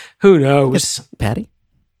Peggy? Who knows? It's Patty?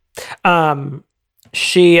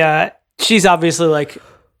 She's obviously like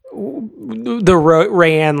the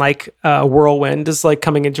Rayanne like whirlwind is like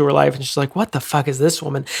coming into her life, and she's like, "What the fuck is this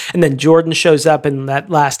woman?" And then Jordan shows up in that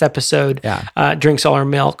last episode, drinks all her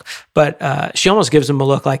milk, but she almost gives him a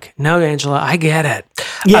look like, "No, Angela, I get it."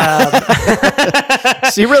 Yeah,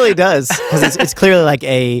 she really does, because it's clearly like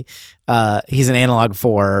he's an analog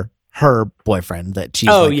for her boyfriend that she's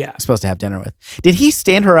supposed to have dinner with. Did he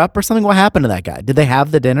stand her up or something? What happened to that guy? Did they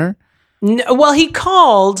have the dinner? No, well, he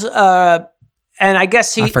called, and I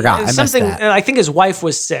guess I forgot. I think his wife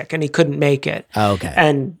was sick and he couldn't make it. Oh, okay.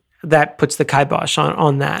 And that puts the kibosh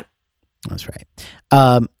on that. That's right.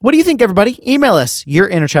 What do you think, everybody? Email us,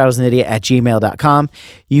 yourinnerchildisanidiot@gmail.com.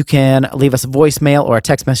 You can leave us a voicemail or a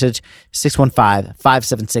text message,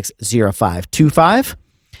 615-576-0525.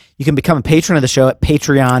 You can become a patron of the show at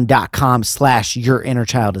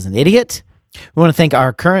patreon.com/yourinnerchildisanidiot. We want to thank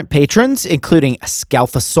our current patrons, including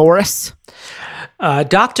Scalphosaurus,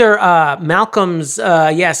 Dr. Malcolm's,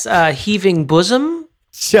 heaving bosom,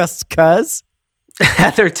 Just Cuz,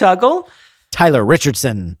 Heather Tuggle, Tyler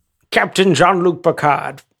Richardson, Captain Jean-Luc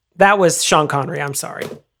Picard. That was Sean Connery. I'm sorry.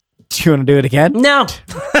 Do you want to do it again? No.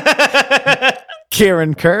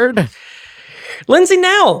 Kieran Kurd, Lindsay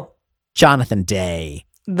Nell, Jonathan Day,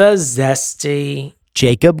 the Zesty,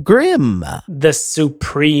 Jacob Grimm, the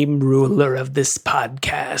supreme ruler of this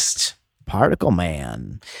podcast, Particle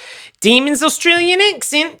Man, Demon's Australian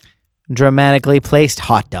accent, Dramatically Placed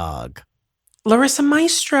Hot Dog, Larissa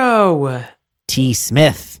Maestro, T.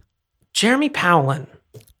 Smith, Jeremy Powlin,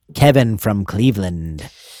 Kevin from Cleveland,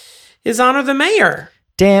 His Honor the Mayor,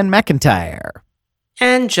 Dan McIntyre,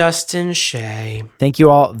 and Justin Shea. Thank you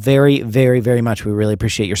all very, very, very much. We really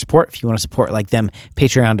appreciate your support. If you want to support like them,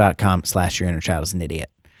 patreon.com/yourinnerchildisanidiot.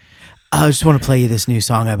 I just want to play you this new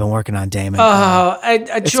song I've been working on, Damon.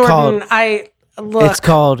 Jordan, It's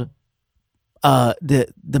called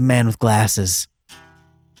The Man with Glasses.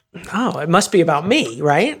 Oh, it must be about me,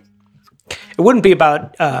 right? It wouldn't be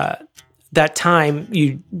about that time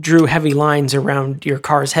you drew heavy lines around your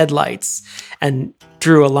car's headlights and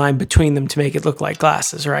drew a line between them to make it look like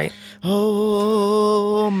glasses, right?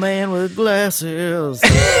 Oh, man with glasses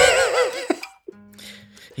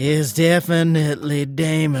is definitely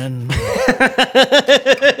Damon.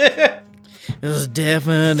 It's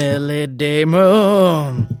definitely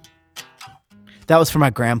Damon. That was for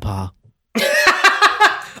my grandpa.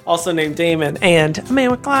 Also named Damon, and a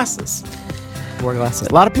man with glasses. Wear glasses.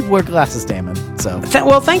 A lot of people wear glasses, Damon. So,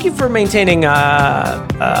 thank you for maintaining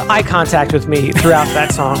eye contact with me throughout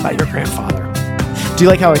that song by your grandfather. Do you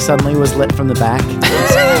like how I suddenly was lit from the back?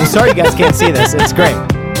 I'm sorry you guys can't see this. It's great.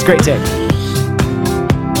 It's a great take.